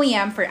is an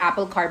OEM for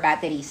Apple car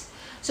batteries.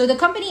 So the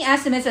company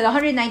estimates that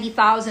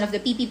 $190,000 of the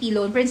PPP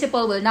loan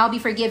principal will now be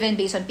forgiven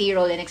based on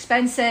payroll and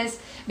expenses.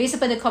 Based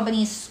upon the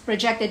company's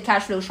projected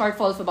cash flow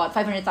shortfall of about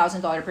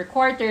 $500,000 per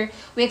quarter,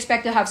 we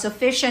expect to have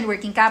sufficient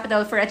working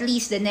capital for at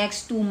least the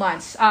next 2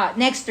 months,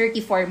 next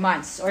 34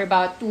 months, or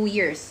about 2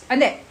 years. And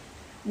then,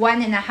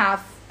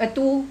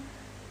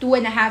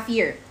 2.5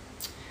 year.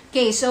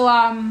 Okay, so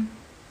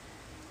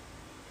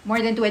more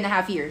than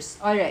 2.5 years.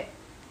 All right.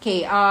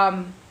 Okay.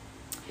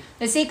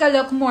 Let's take a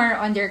look more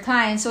on their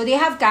clients. So they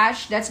have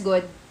cash. That's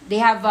good. They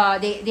have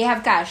they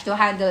have cash to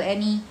handle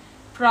any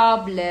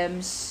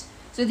problems.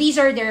 So these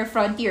are their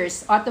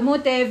frontiers: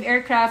 automotive,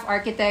 aircraft,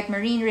 architect,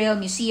 marine rail,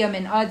 museum,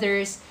 and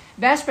others.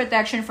 Best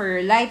protection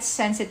for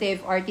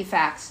light-sensitive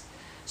artifacts.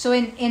 So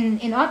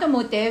in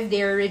automotive,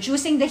 they're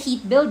reducing the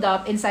heat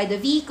buildup inside the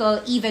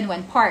vehicle even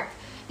when parked.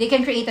 They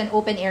can create an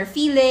open air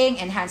feeling,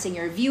 enhancing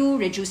your view,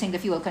 reducing the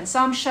fuel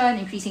consumption,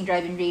 increasing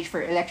driving range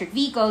for electric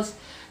vehicles.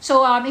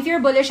 So if you're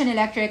bullish on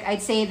electric,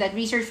 I'd say that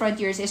Research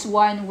Frontiers is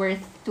one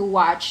worth to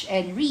watch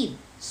and read.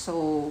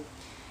 So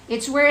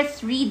it's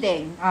worth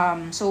reading.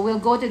 So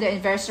we'll go to the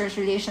investors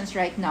relations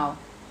right now.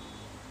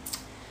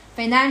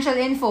 Financial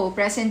info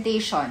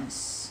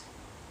presentations.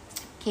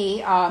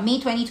 Okay,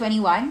 May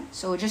 2021.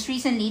 So just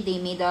recently, they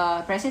made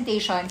a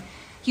presentation.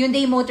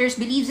 Hyundai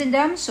Motors believes in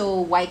them, so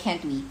why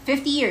can't we?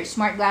 50 years,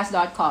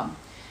 smartglass.com.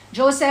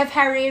 Joseph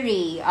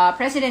Hariri,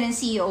 President and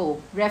CEO,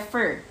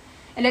 refer.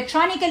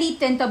 Electronically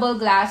tintable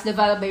glass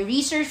developed by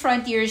Research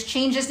Frontiers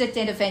changes the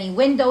tint of any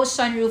window,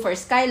 sunroof, or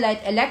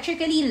skylight,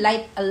 electrically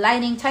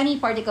aligning tiny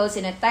particles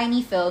in a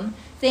tiny film,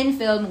 thin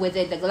film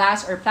within the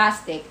glass or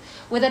plastic.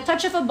 With a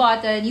touch of a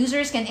button,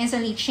 users can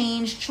instantly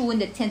tune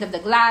the tint of the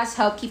glass,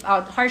 help keep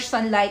out harsh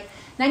sunlight,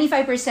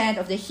 95%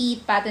 of the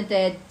heat,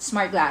 patented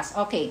smart glass.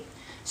 Okay.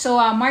 So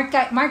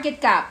market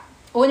cap,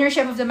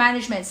 ownership of the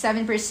management,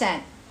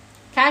 7%.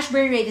 Cash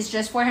burn rate is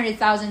just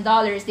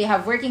 $400,000. They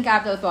have working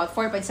capital of about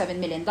 $4.7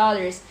 million.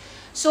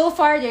 So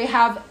far, they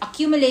have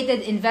accumulated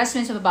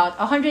investments of about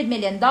 $100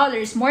 million,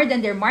 more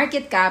than their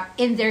market cap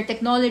in their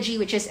technology,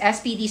 which is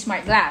SPD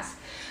Smart Glass.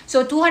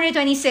 So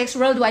 226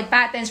 worldwide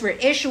patents were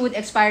issued,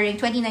 expiring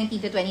 2019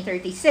 to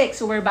 2036.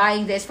 So we're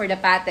buying this for the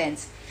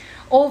patents.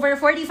 Over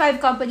 45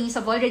 companies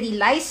have already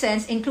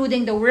licensed,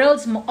 including the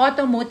world's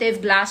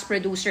automotive glass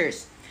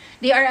producers.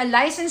 They are a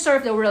licensor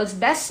of the world's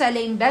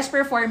best-selling,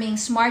 best-performing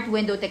smart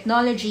window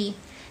technology.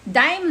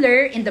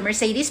 Daimler in the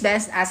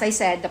Mercedes-Benz, as I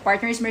said, the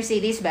partner is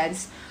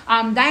Mercedes-Benz.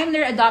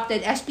 Daimler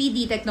adopted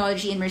SPD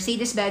technology in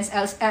Mercedes-Benz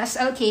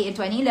SLK in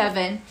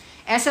 2011,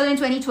 SL in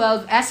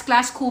 2012,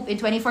 S-Class Coupe in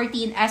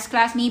 2014,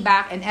 S-Class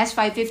Maybach, and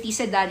S550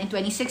 sedan in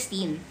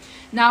 2016.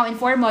 Now in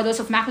 4 models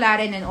of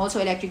McLaren and also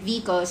electric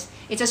vehicles.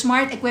 It's a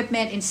smart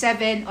equipment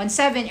on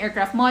 7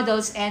 aircraft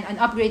models and an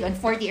upgrade on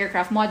 40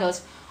 aircraft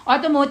models.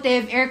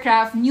 Automotive,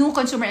 aircraft, new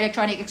consumer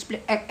electronic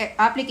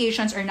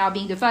applications are now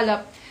being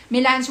developed.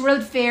 Milan's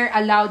World Fair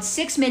allowed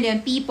 6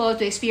 million people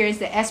to experience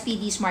the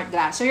SPD Smart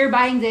Glass. So you're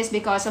buying this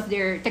because of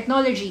their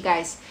technology,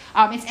 guys.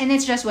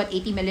 It's just what,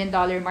 $80 million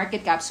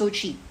market cap, so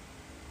cheap.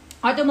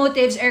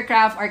 Automotives,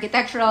 aircraft,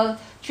 architectural,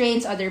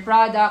 trains, other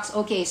products.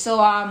 Okay, so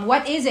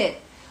what is it?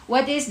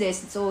 What is this?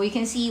 So you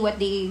can see what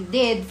they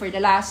did for the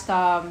last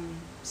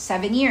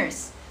 7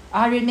 years.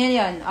 100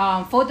 million.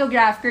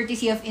 Photograph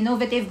courtesy of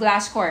Innovative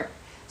Glass Corp,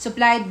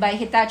 supplied by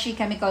Hitachi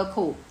Chemical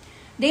Co.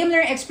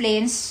 Daimler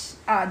explains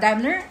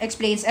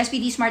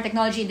SPD Smart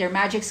Technology in their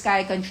Magic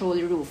Sky control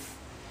roof.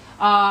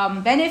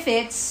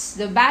 Benefits,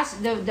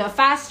 the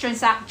fast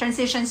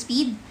transition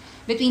speed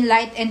between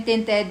light and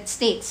tinted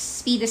states.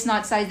 Speed is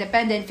not size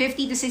dependent.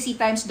 50 to 60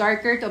 times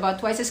darker to about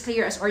twice as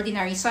clear as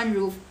ordinary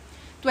sunroof.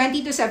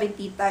 20 to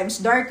 70 times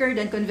darker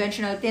than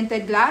conventional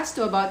tinted glass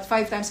to about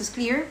 5 times as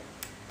clear.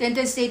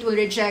 Tinted state will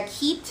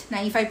reject heat,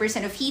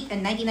 95% of heat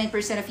and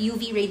 99% of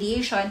UV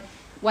radiation,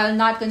 while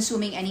not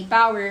consuming any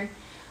power.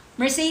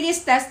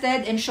 Mercedes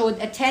tested and showed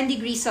a 10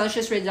 degrees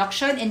Celsius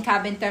reduction in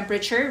cabin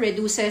temperature,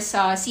 reduces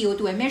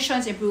CO2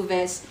 emissions,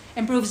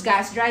 improves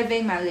gas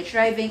driving, mileage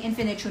driving,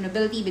 infinite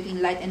tunability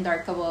between light and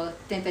darkable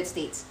tinted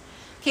states.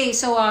 Okay,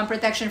 so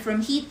protection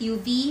from heat,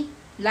 UV,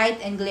 light,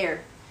 and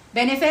glare.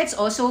 Benefits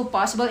also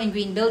possible in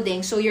green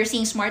buildings. So you're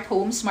seeing smart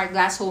homes, smart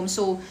glass homes.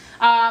 So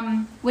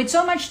with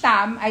so much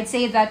TAM, I'd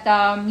say that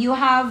you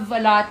have a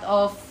lot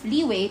of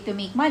leeway to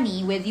make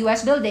money with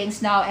US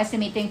buildings now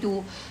estimating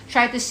to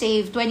try to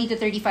save $20 to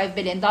 $35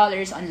 billion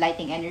on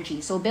lighting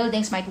energy. So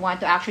buildings might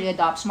want to actually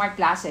adopt smart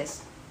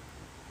glasses.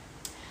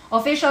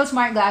 Official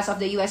smart glass of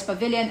the US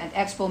Pavilion at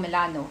Expo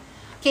Milano.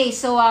 Okay,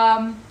 so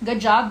good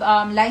job.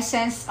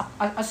 Licensed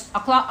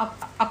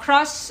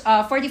across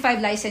 45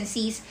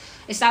 licensees,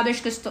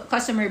 established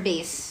customer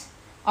base,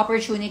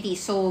 opportunities.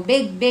 So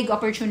big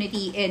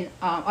opportunity in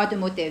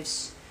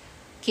automotives.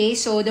 Okay,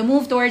 so the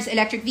move towards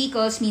electric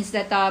vehicles means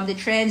that the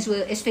trends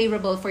is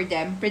favorable for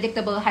them.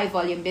 Predictable high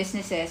volume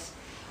businesses.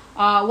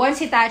 Once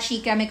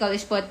Hitachi Chemical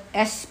is put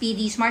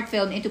SPD Smart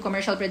Film into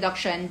commercial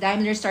production,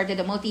 Daimler started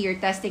a multi-year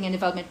testing and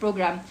development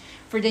program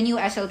for the new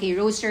SLK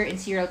Roadster in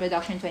serial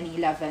production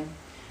 2011.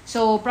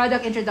 So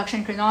product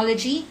introduction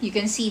chronology, you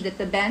can see that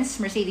the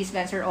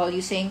Mercedes-Benz are all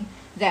using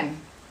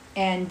them.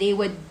 And they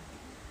would,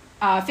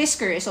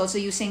 Fisker is also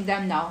using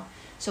them now.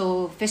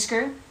 So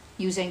Fisker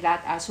using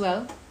that as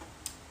well.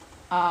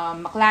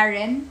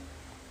 McLaren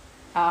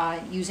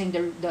using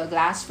the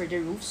glass for the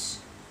roofs.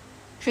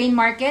 Train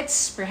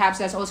markets, perhaps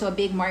that's also a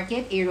big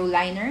market.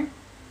 Aeroliner.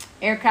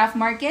 Aircraft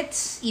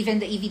markets, even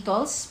the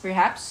eVTOLs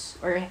perhaps.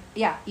 Or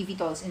yeah,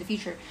 eVTOLs in the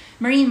future.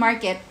 Marine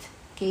market.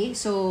 Okay,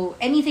 so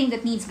anything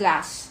that needs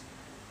glass.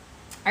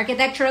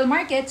 Architectural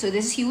market, so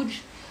this is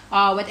huge.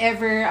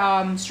 Whatever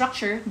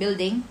structure,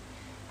 building,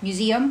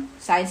 museum,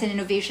 science and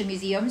innovation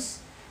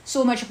museums,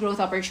 so much growth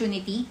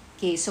opportunity.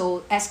 Okay,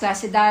 so S-Class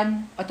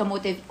sedan,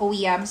 automotive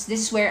OEMs, this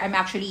is where I'm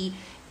actually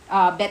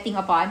betting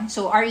upon.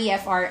 So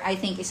REFR, I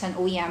think, is an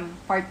OEM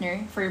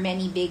partner for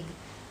many big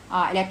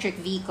electric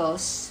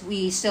vehicles.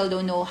 We still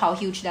don't know how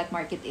huge that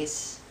market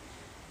is.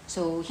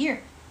 So here,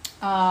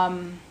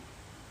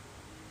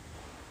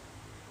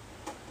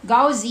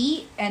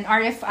 Gauzy and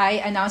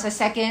RFI announced a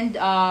second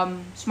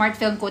smart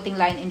film coating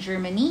line in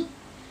Germany.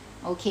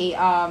 Okay,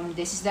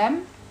 this is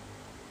them.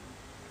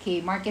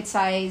 Okay, market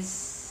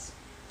size,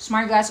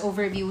 smart glass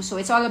overview. So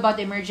it's all about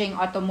emerging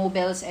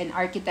automobiles and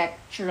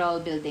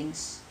architectural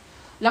buildings.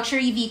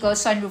 Luxury vehicle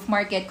sunroof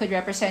market could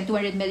represent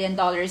 $200 million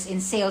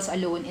in sales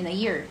alone in a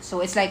year.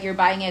 So it's like you're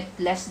buying it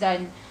less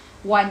than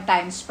 1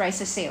 times price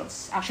of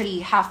sales. Actually,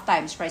 half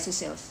times price of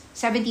sales.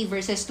 70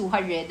 versus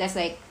 200, that's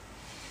like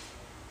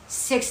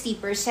 60%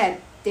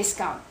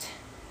 discount.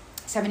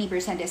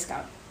 70%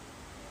 discount.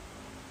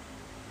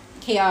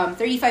 Okay,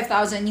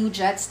 35,000 new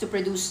jets to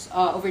produce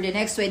over the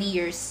next 20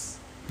 years.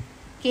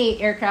 Okay,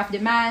 aircraft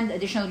demand,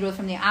 additional growth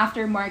from the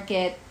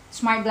aftermarket,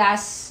 smart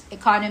glass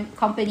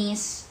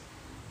companies.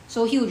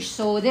 So huge.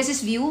 So this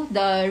is View,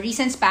 the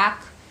recent SPAC.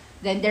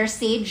 Then their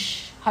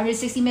stage,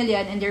 160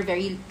 million, and they're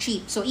very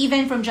cheap. So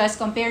even from just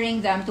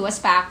comparing them to a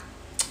SPAC,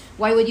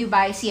 why would you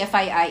buy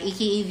CFII,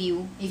 aka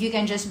View, if you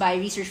can just buy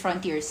Research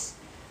Frontiers?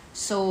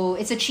 So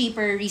it's a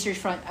cheaper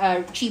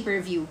cheaper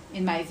View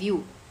in my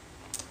view.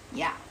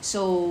 Yeah,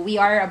 so we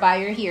are a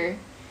buyer here.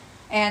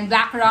 And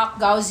BlackRock,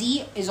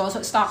 Gauzy is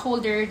also a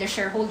stockholder, the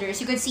shareholders.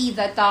 You can see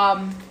that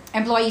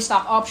employee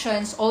stock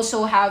options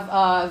also have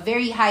a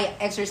very high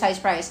exercise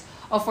price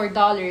of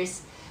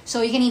 $4.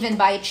 So you can even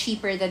buy it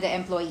cheaper than the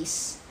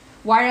employees.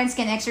 Warrants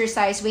can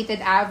exercise weighted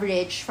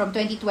average from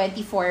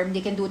 2020 form.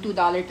 They can do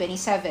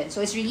 $2.27. So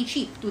it's really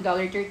cheap,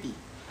 $2.30.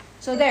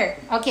 So there.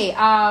 Okay,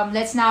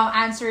 let's now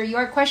answer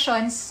your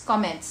questions,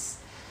 comments.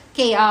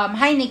 Okay,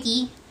 hi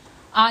Nikki.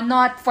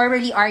 Not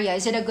formerly Arya.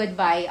 Is it a good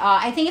buy?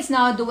 I think it's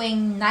now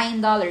doing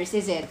 $9.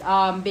 Is it?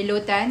 Below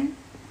 10?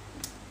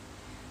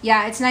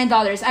 Yeah, it's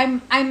 $9.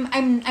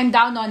 I'm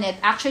down on it.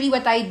 Actually,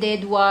 what I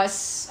did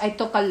was I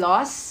took a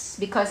loss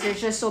because there's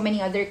just so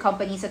many other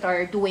companies that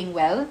are doing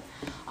well.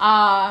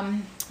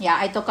 Yeah,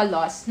 I took a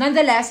loss.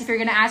 Nonetheless, if you're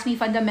gonna ask me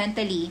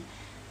fundamentally,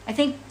 I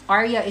think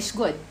Arya is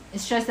good.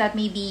 It's just that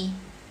maybe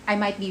I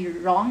might be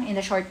wrong in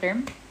the short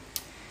term.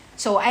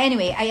 So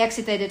anyway, I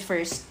exited it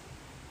first.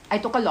 I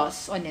took a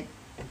loss on it.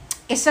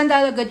 Is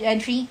Sandal a good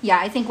entry? Yeah,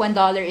 I think $1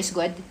 is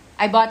good.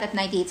 I bought at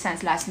 98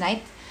 cents last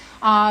night.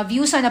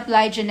 Views on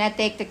Applied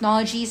Genetic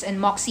Technologies and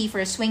Moxie for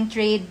a swing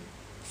trade.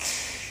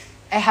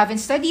 I haven't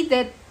studied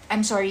that.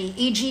 I'm sorry.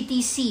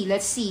 AGTC.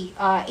 Let's see.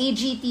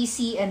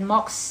 AGTC and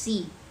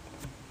Moxie.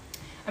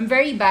 I'm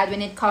very bad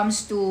when it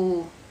comes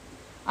to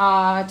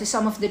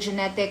some of the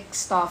genetic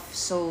stuff.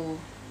 So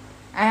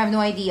I have no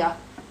idea.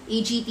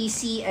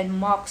 AGTC and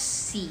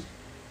Moxie.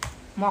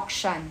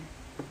 Mokshan.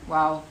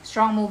 Wow.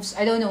 Strong moves.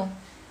 I don't know.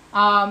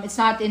 It's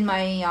not in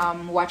my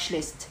watch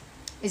list.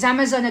 Is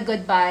Amazon a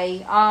good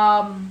buy?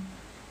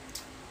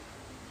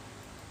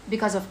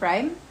 Because of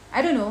Prime?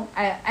 I don't know.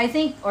 I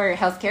think, or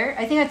healthcare.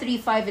 I think at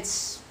 3.5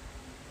 it's,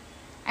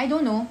 I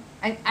don't know.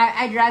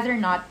 I'd rather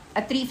not.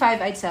 At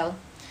 3.5 I'd sell.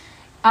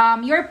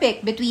 Your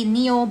pick between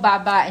Neo,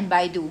 Baba, and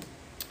Baidu.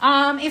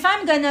 If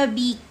I'm gonna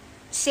be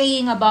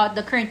saying about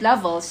the current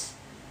levels,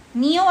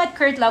 Neo at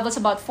current levels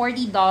about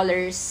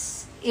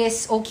 $40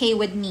 is okay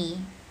with me.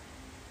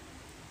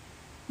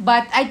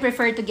 But I'd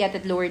prefer to get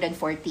it lower than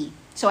 40.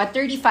 So at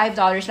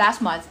 $35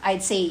 last month,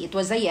 I'd say it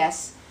was a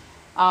yes.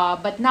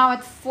 But now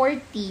at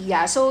 40,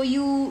 yeah. So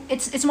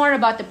it's more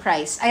about the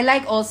price. I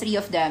like all three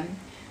of them.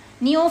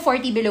 Neo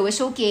 40 below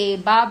is okay.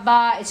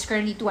 Baba, it's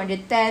currently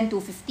 210,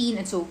 215,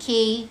 it's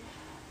okay.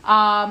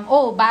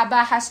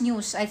 Baba has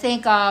news. I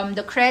think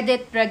the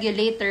credit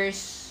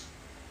regulators,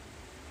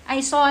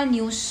 I saw a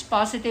news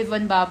positive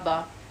on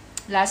Baba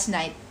last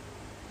night.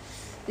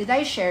 Did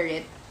I share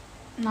it?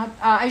 Not.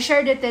 I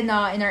shared it in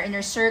our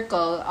inner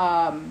circle.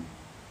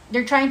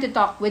 They're trying to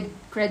talk with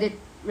credit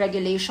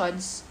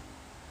regulations,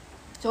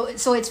 so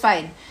it's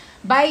fine.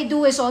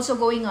 Baidu is also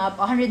going up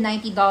 $190.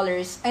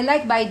 I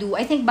like Baidu.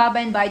 I think Baba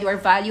and Baidu are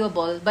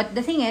valuable. But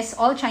the thing is,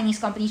 all Chinese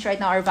companies right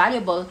now are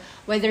valuable.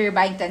 Whether you're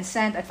buying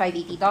Tencent at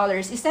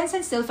 $580, is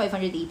Tencent still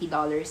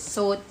 $580?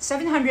 So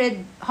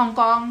 700 Hong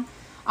Kong.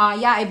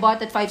 Yeah, I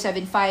bought at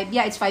 575.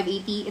 Yeah, it's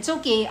 580. It's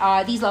okay.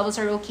 These levels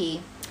are okay.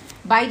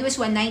 Baidu is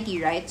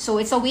 190, right? So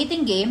it's a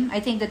waiting game. I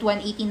think that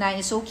 189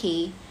 is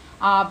okay.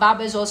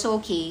 Baba is also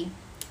okay.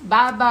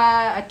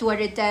 Baba at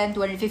 210,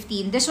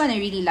 215. This one I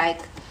really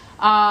like.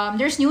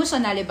 There's news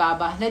on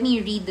Alibaba. Let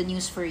me read the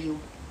news for you.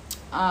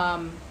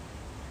 I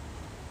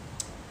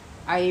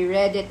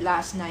read it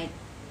last night.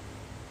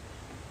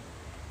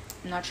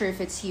 I'm not sure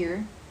if it's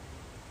here.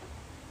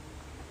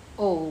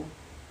 Oh,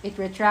 it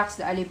retracts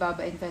the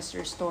Alibaba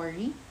investor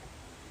story.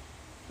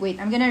 Wait,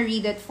 I'm gonna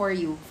read it for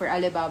you for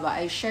Alibaba.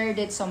 I shared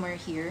it somewhere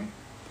here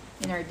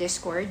in our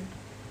Discord.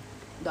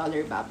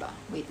 Dollar Baba.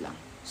 Wait lang.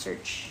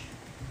 Search.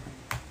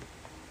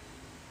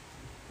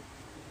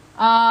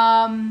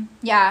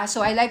 Yeah,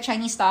 so I like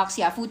Chinese stocks.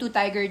 Yeah, Futu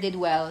Tiger did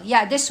well.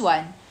 Yeah, this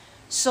one.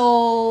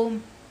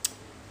 So,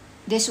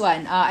 this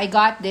one. I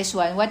got this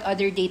one. What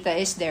other data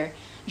is there?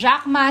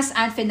 Jack Ma's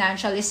Ant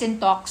Financial is in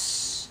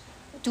talks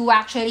to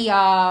actually,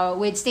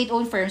 with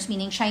state-owned firms,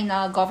 meaning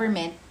China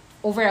government,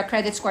 over a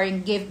credit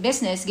scoring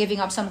business, giving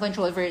up some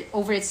control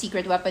over its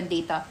secret weapon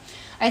data.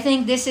 I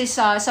think this is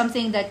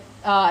something that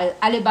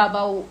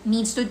Alibaba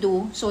needs to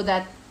do so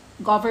that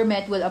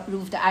government will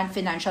approve the Ant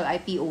Financial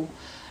IPO.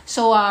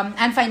 So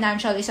Ant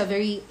Financial is a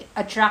very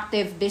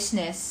attractive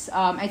business.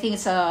 I think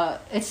it's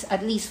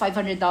at least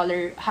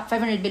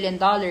 $500 billion,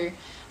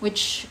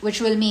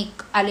 which will make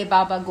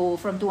Alibaba go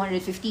from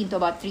 $215 to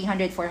about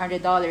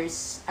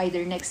 $300-400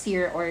 either next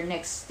year or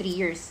next 3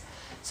 years.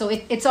 So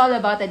it's all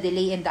about a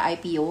delay in the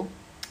IPO.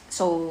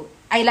 So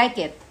I like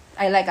it.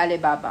 I like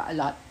Alibaba a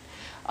lot.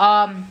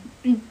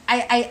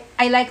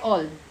 I like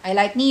all. I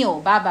like Neo,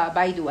 Baba,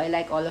 Baidu. I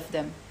like all of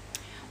them.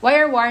 Why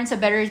are warrants a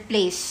better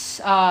place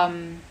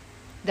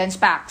than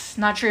SPACs?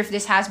 Not sure if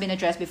this has been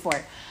addressed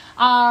before.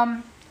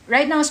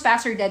 Right now,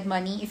 SPACs are dead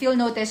money. If you'll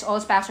notice,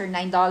 all SPACs are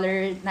 $9,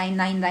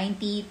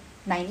 $9.90,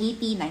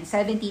 $9.80,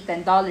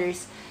 $9.70,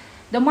 $10.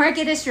 The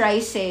market is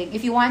rising.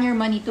 If you want your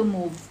money to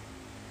move,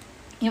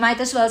 you might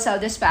as well sell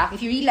the SPAC.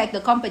 If you really like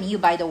the company, you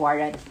buy the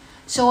warrant.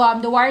 So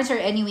the warrants are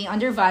anyway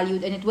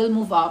undervalued, and it will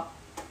move up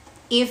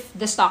if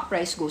the stock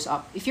price goes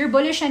up. If you're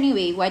bullish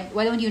anyway,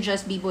 why don't you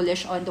just be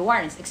bullish on the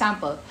warrants?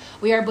 Example,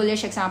 we are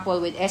bullish, example,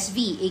 with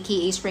SV,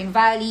 aka Spring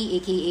Valley,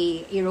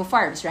 aka Aero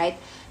Farms, right?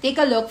 Take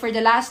a look. For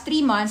the last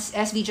 3 months,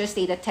 SV just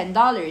stayed at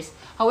 $10.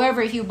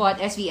 However, if you bought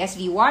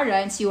SV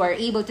warrants, you are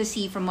able to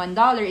see from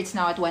 $1, it's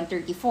now at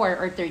 $1.34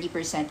 or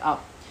 30%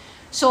 up.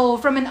 So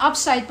from an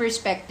upside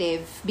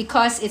perspective,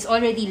 because it's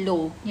already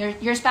low, your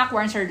SPAC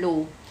warrants are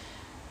low,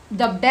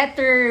 the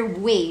better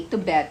way to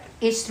bet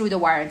is through the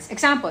warrants.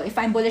 Example, if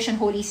I'm bullish on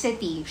Holy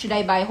City, should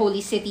I buy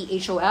Holy City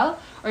HOL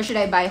or should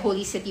I buy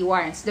Holy City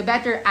warrants? The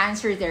better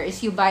answer there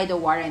is you buy the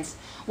warrants.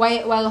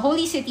 While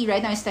Holy City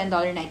right now is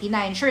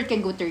 $10.99, sure, it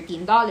can go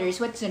 $13.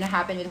 What's going to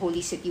happen with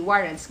Holy City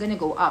warrants? It's going to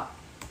go up.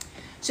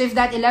 So if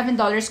that $11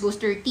 goes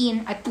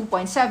 13, at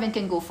 2.7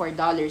 can go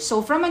 $4.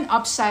 So from an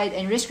upside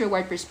and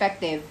risk-reward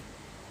perspective,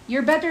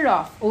 you're better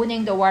off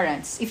owning the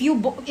warrants. If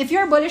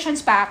you're bullish on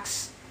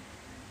SPACs,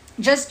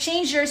 just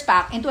change your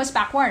SPAC into a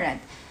SPAC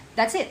warrant.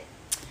 That's it.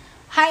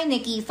 Hi,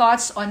 Nikki.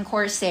 Thoughts on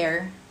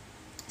Corsair?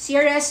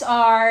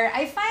 CRSR,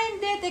 I find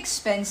it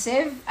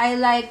expensive. I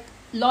like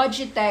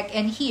Logitech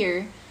and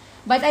here,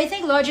 but I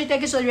think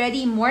Logitech is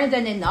already more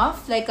than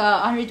enough, like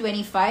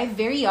 125,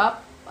 very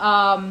up.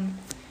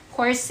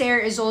 Corsair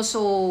is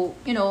also,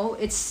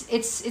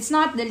 it's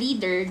not the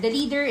leader. The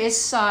leader is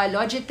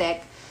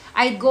Logitech.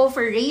 I'd go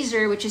for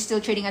Razer, which is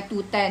still trading at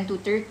 210,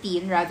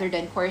 213 rather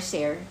than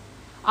Corsair.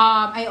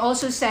 I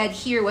also said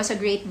here was a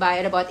great buy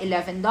at about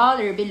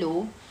 $11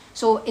 below.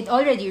 So it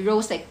already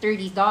rose like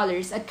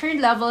 $30. At current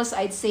levels,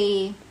 I'd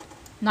say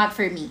not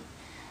for me.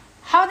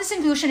 How does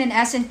inclusion in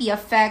S&P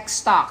affect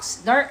stocks?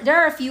 There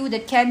are a few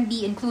that can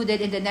be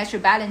included in the next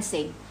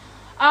rebalancing.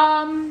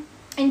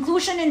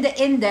 Inclusion in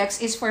the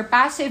index is for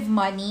passive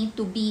money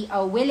to be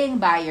a willing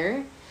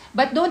buyer.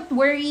 But don't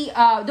worry,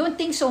 don't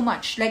think so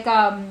much. Like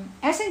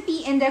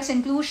S&P index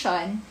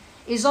inclusion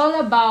is all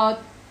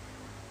about,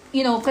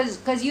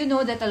 because you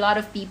know that a lot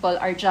of people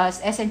are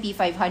just S&P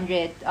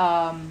 500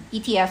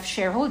 ETF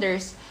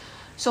shareholders.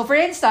 So for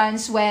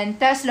instance, when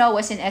Tesla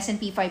was in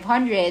S&P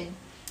 500,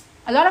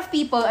 a lot of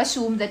people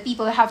assume that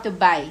people have to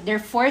buy. They're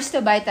forced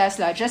to buy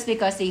Tesla just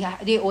because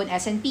they own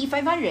S&P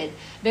 500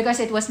 because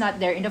it was not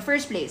there in the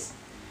first place.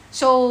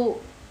 So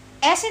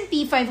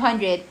S&P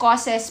 500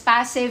 causes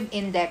passive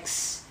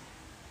investing.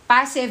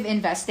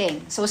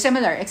 So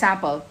similar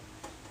example,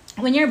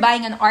 when you're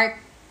buying an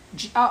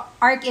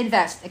ARK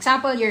Invest,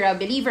 example, you're a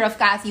believer of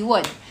Cathie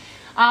Wood.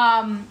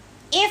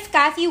 If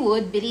Cathie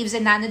Wood believes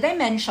in Nano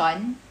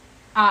Dimension,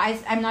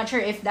 I'm not sure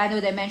if Nano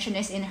Dimension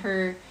is in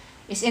her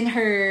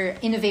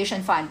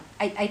innovation fund.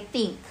 I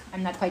think,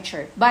 I'm not quite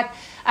sure, but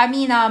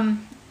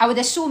I would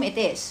assume it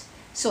is.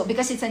 So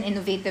because it's an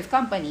innovative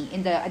company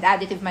in the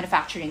additive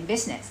manufacturing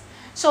business,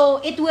 so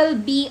it will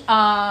be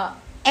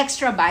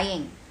extra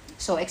buying.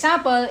 So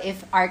example,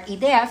 if ARK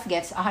ETF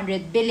gets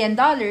 $100 billion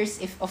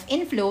of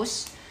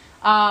inflows,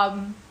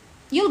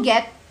 you'll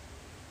get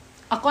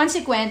a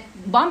consequent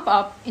bump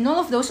up in all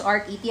of those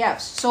ARK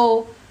ETFs.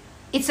 So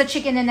it's a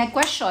chicken and egg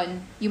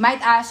question. You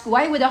might ask,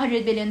 why would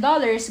 $100 billion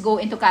go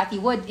into Cathie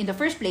Wood in the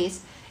first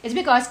place? It's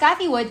because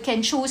Cathie Wood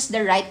can choose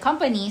the right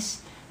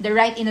companies, the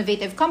right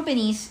innovative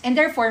companies, and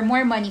therefore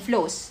more money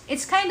flows.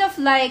 It's kind of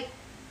like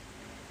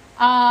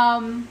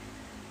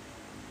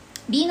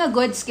being a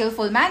good,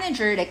 skillful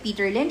manager like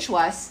Peter Lynch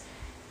was.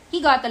 He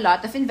got a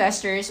lot of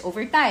investors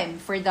over time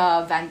for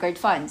the Vanguard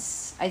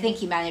funds. I think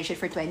he managed it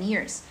for 20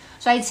 years.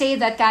 So I'd say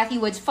that Cathie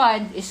Wood's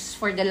fund is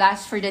for the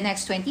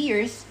next 20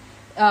 years.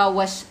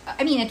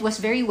 It was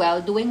very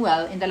well, doing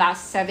well in the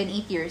last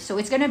 7-8 years. So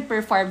it's going to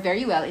perform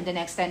very well in the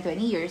next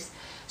 10-20 years.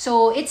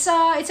 So it's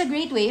a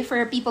great way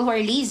for people who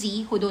are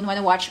lazy, who don't want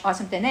to watch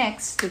Awesome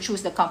 10X, to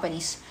choose the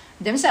companies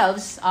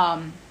themselves.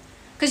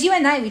 Because you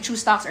and I, we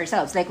choose stocks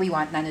ourselves. Like we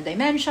want Nano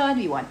Dimension,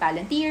 we want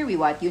Palantir, we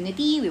want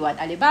Unity, we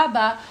want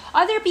Alibaba.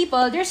 Other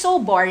people, they're so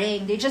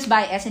boring. They just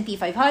buy S&P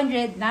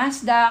 500,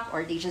 NASDAQ,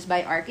 or they just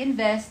buy ARK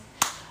Invest.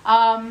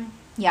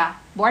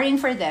 Boring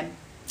for them.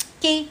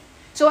 Okay,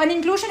 So an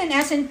inclusion in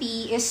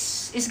S&P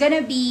is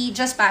gonna be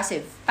just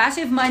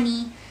passive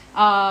money,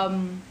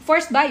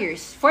 forced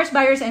buyers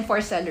and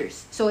forced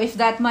sellers. So if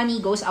that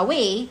money goes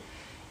away,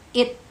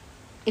 it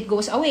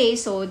goes away.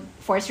 So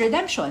forced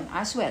redemption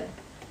as well.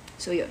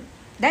 So yun.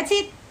 That's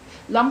it.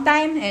 Long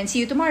time and see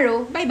you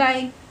tomorrow. Bye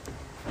bye.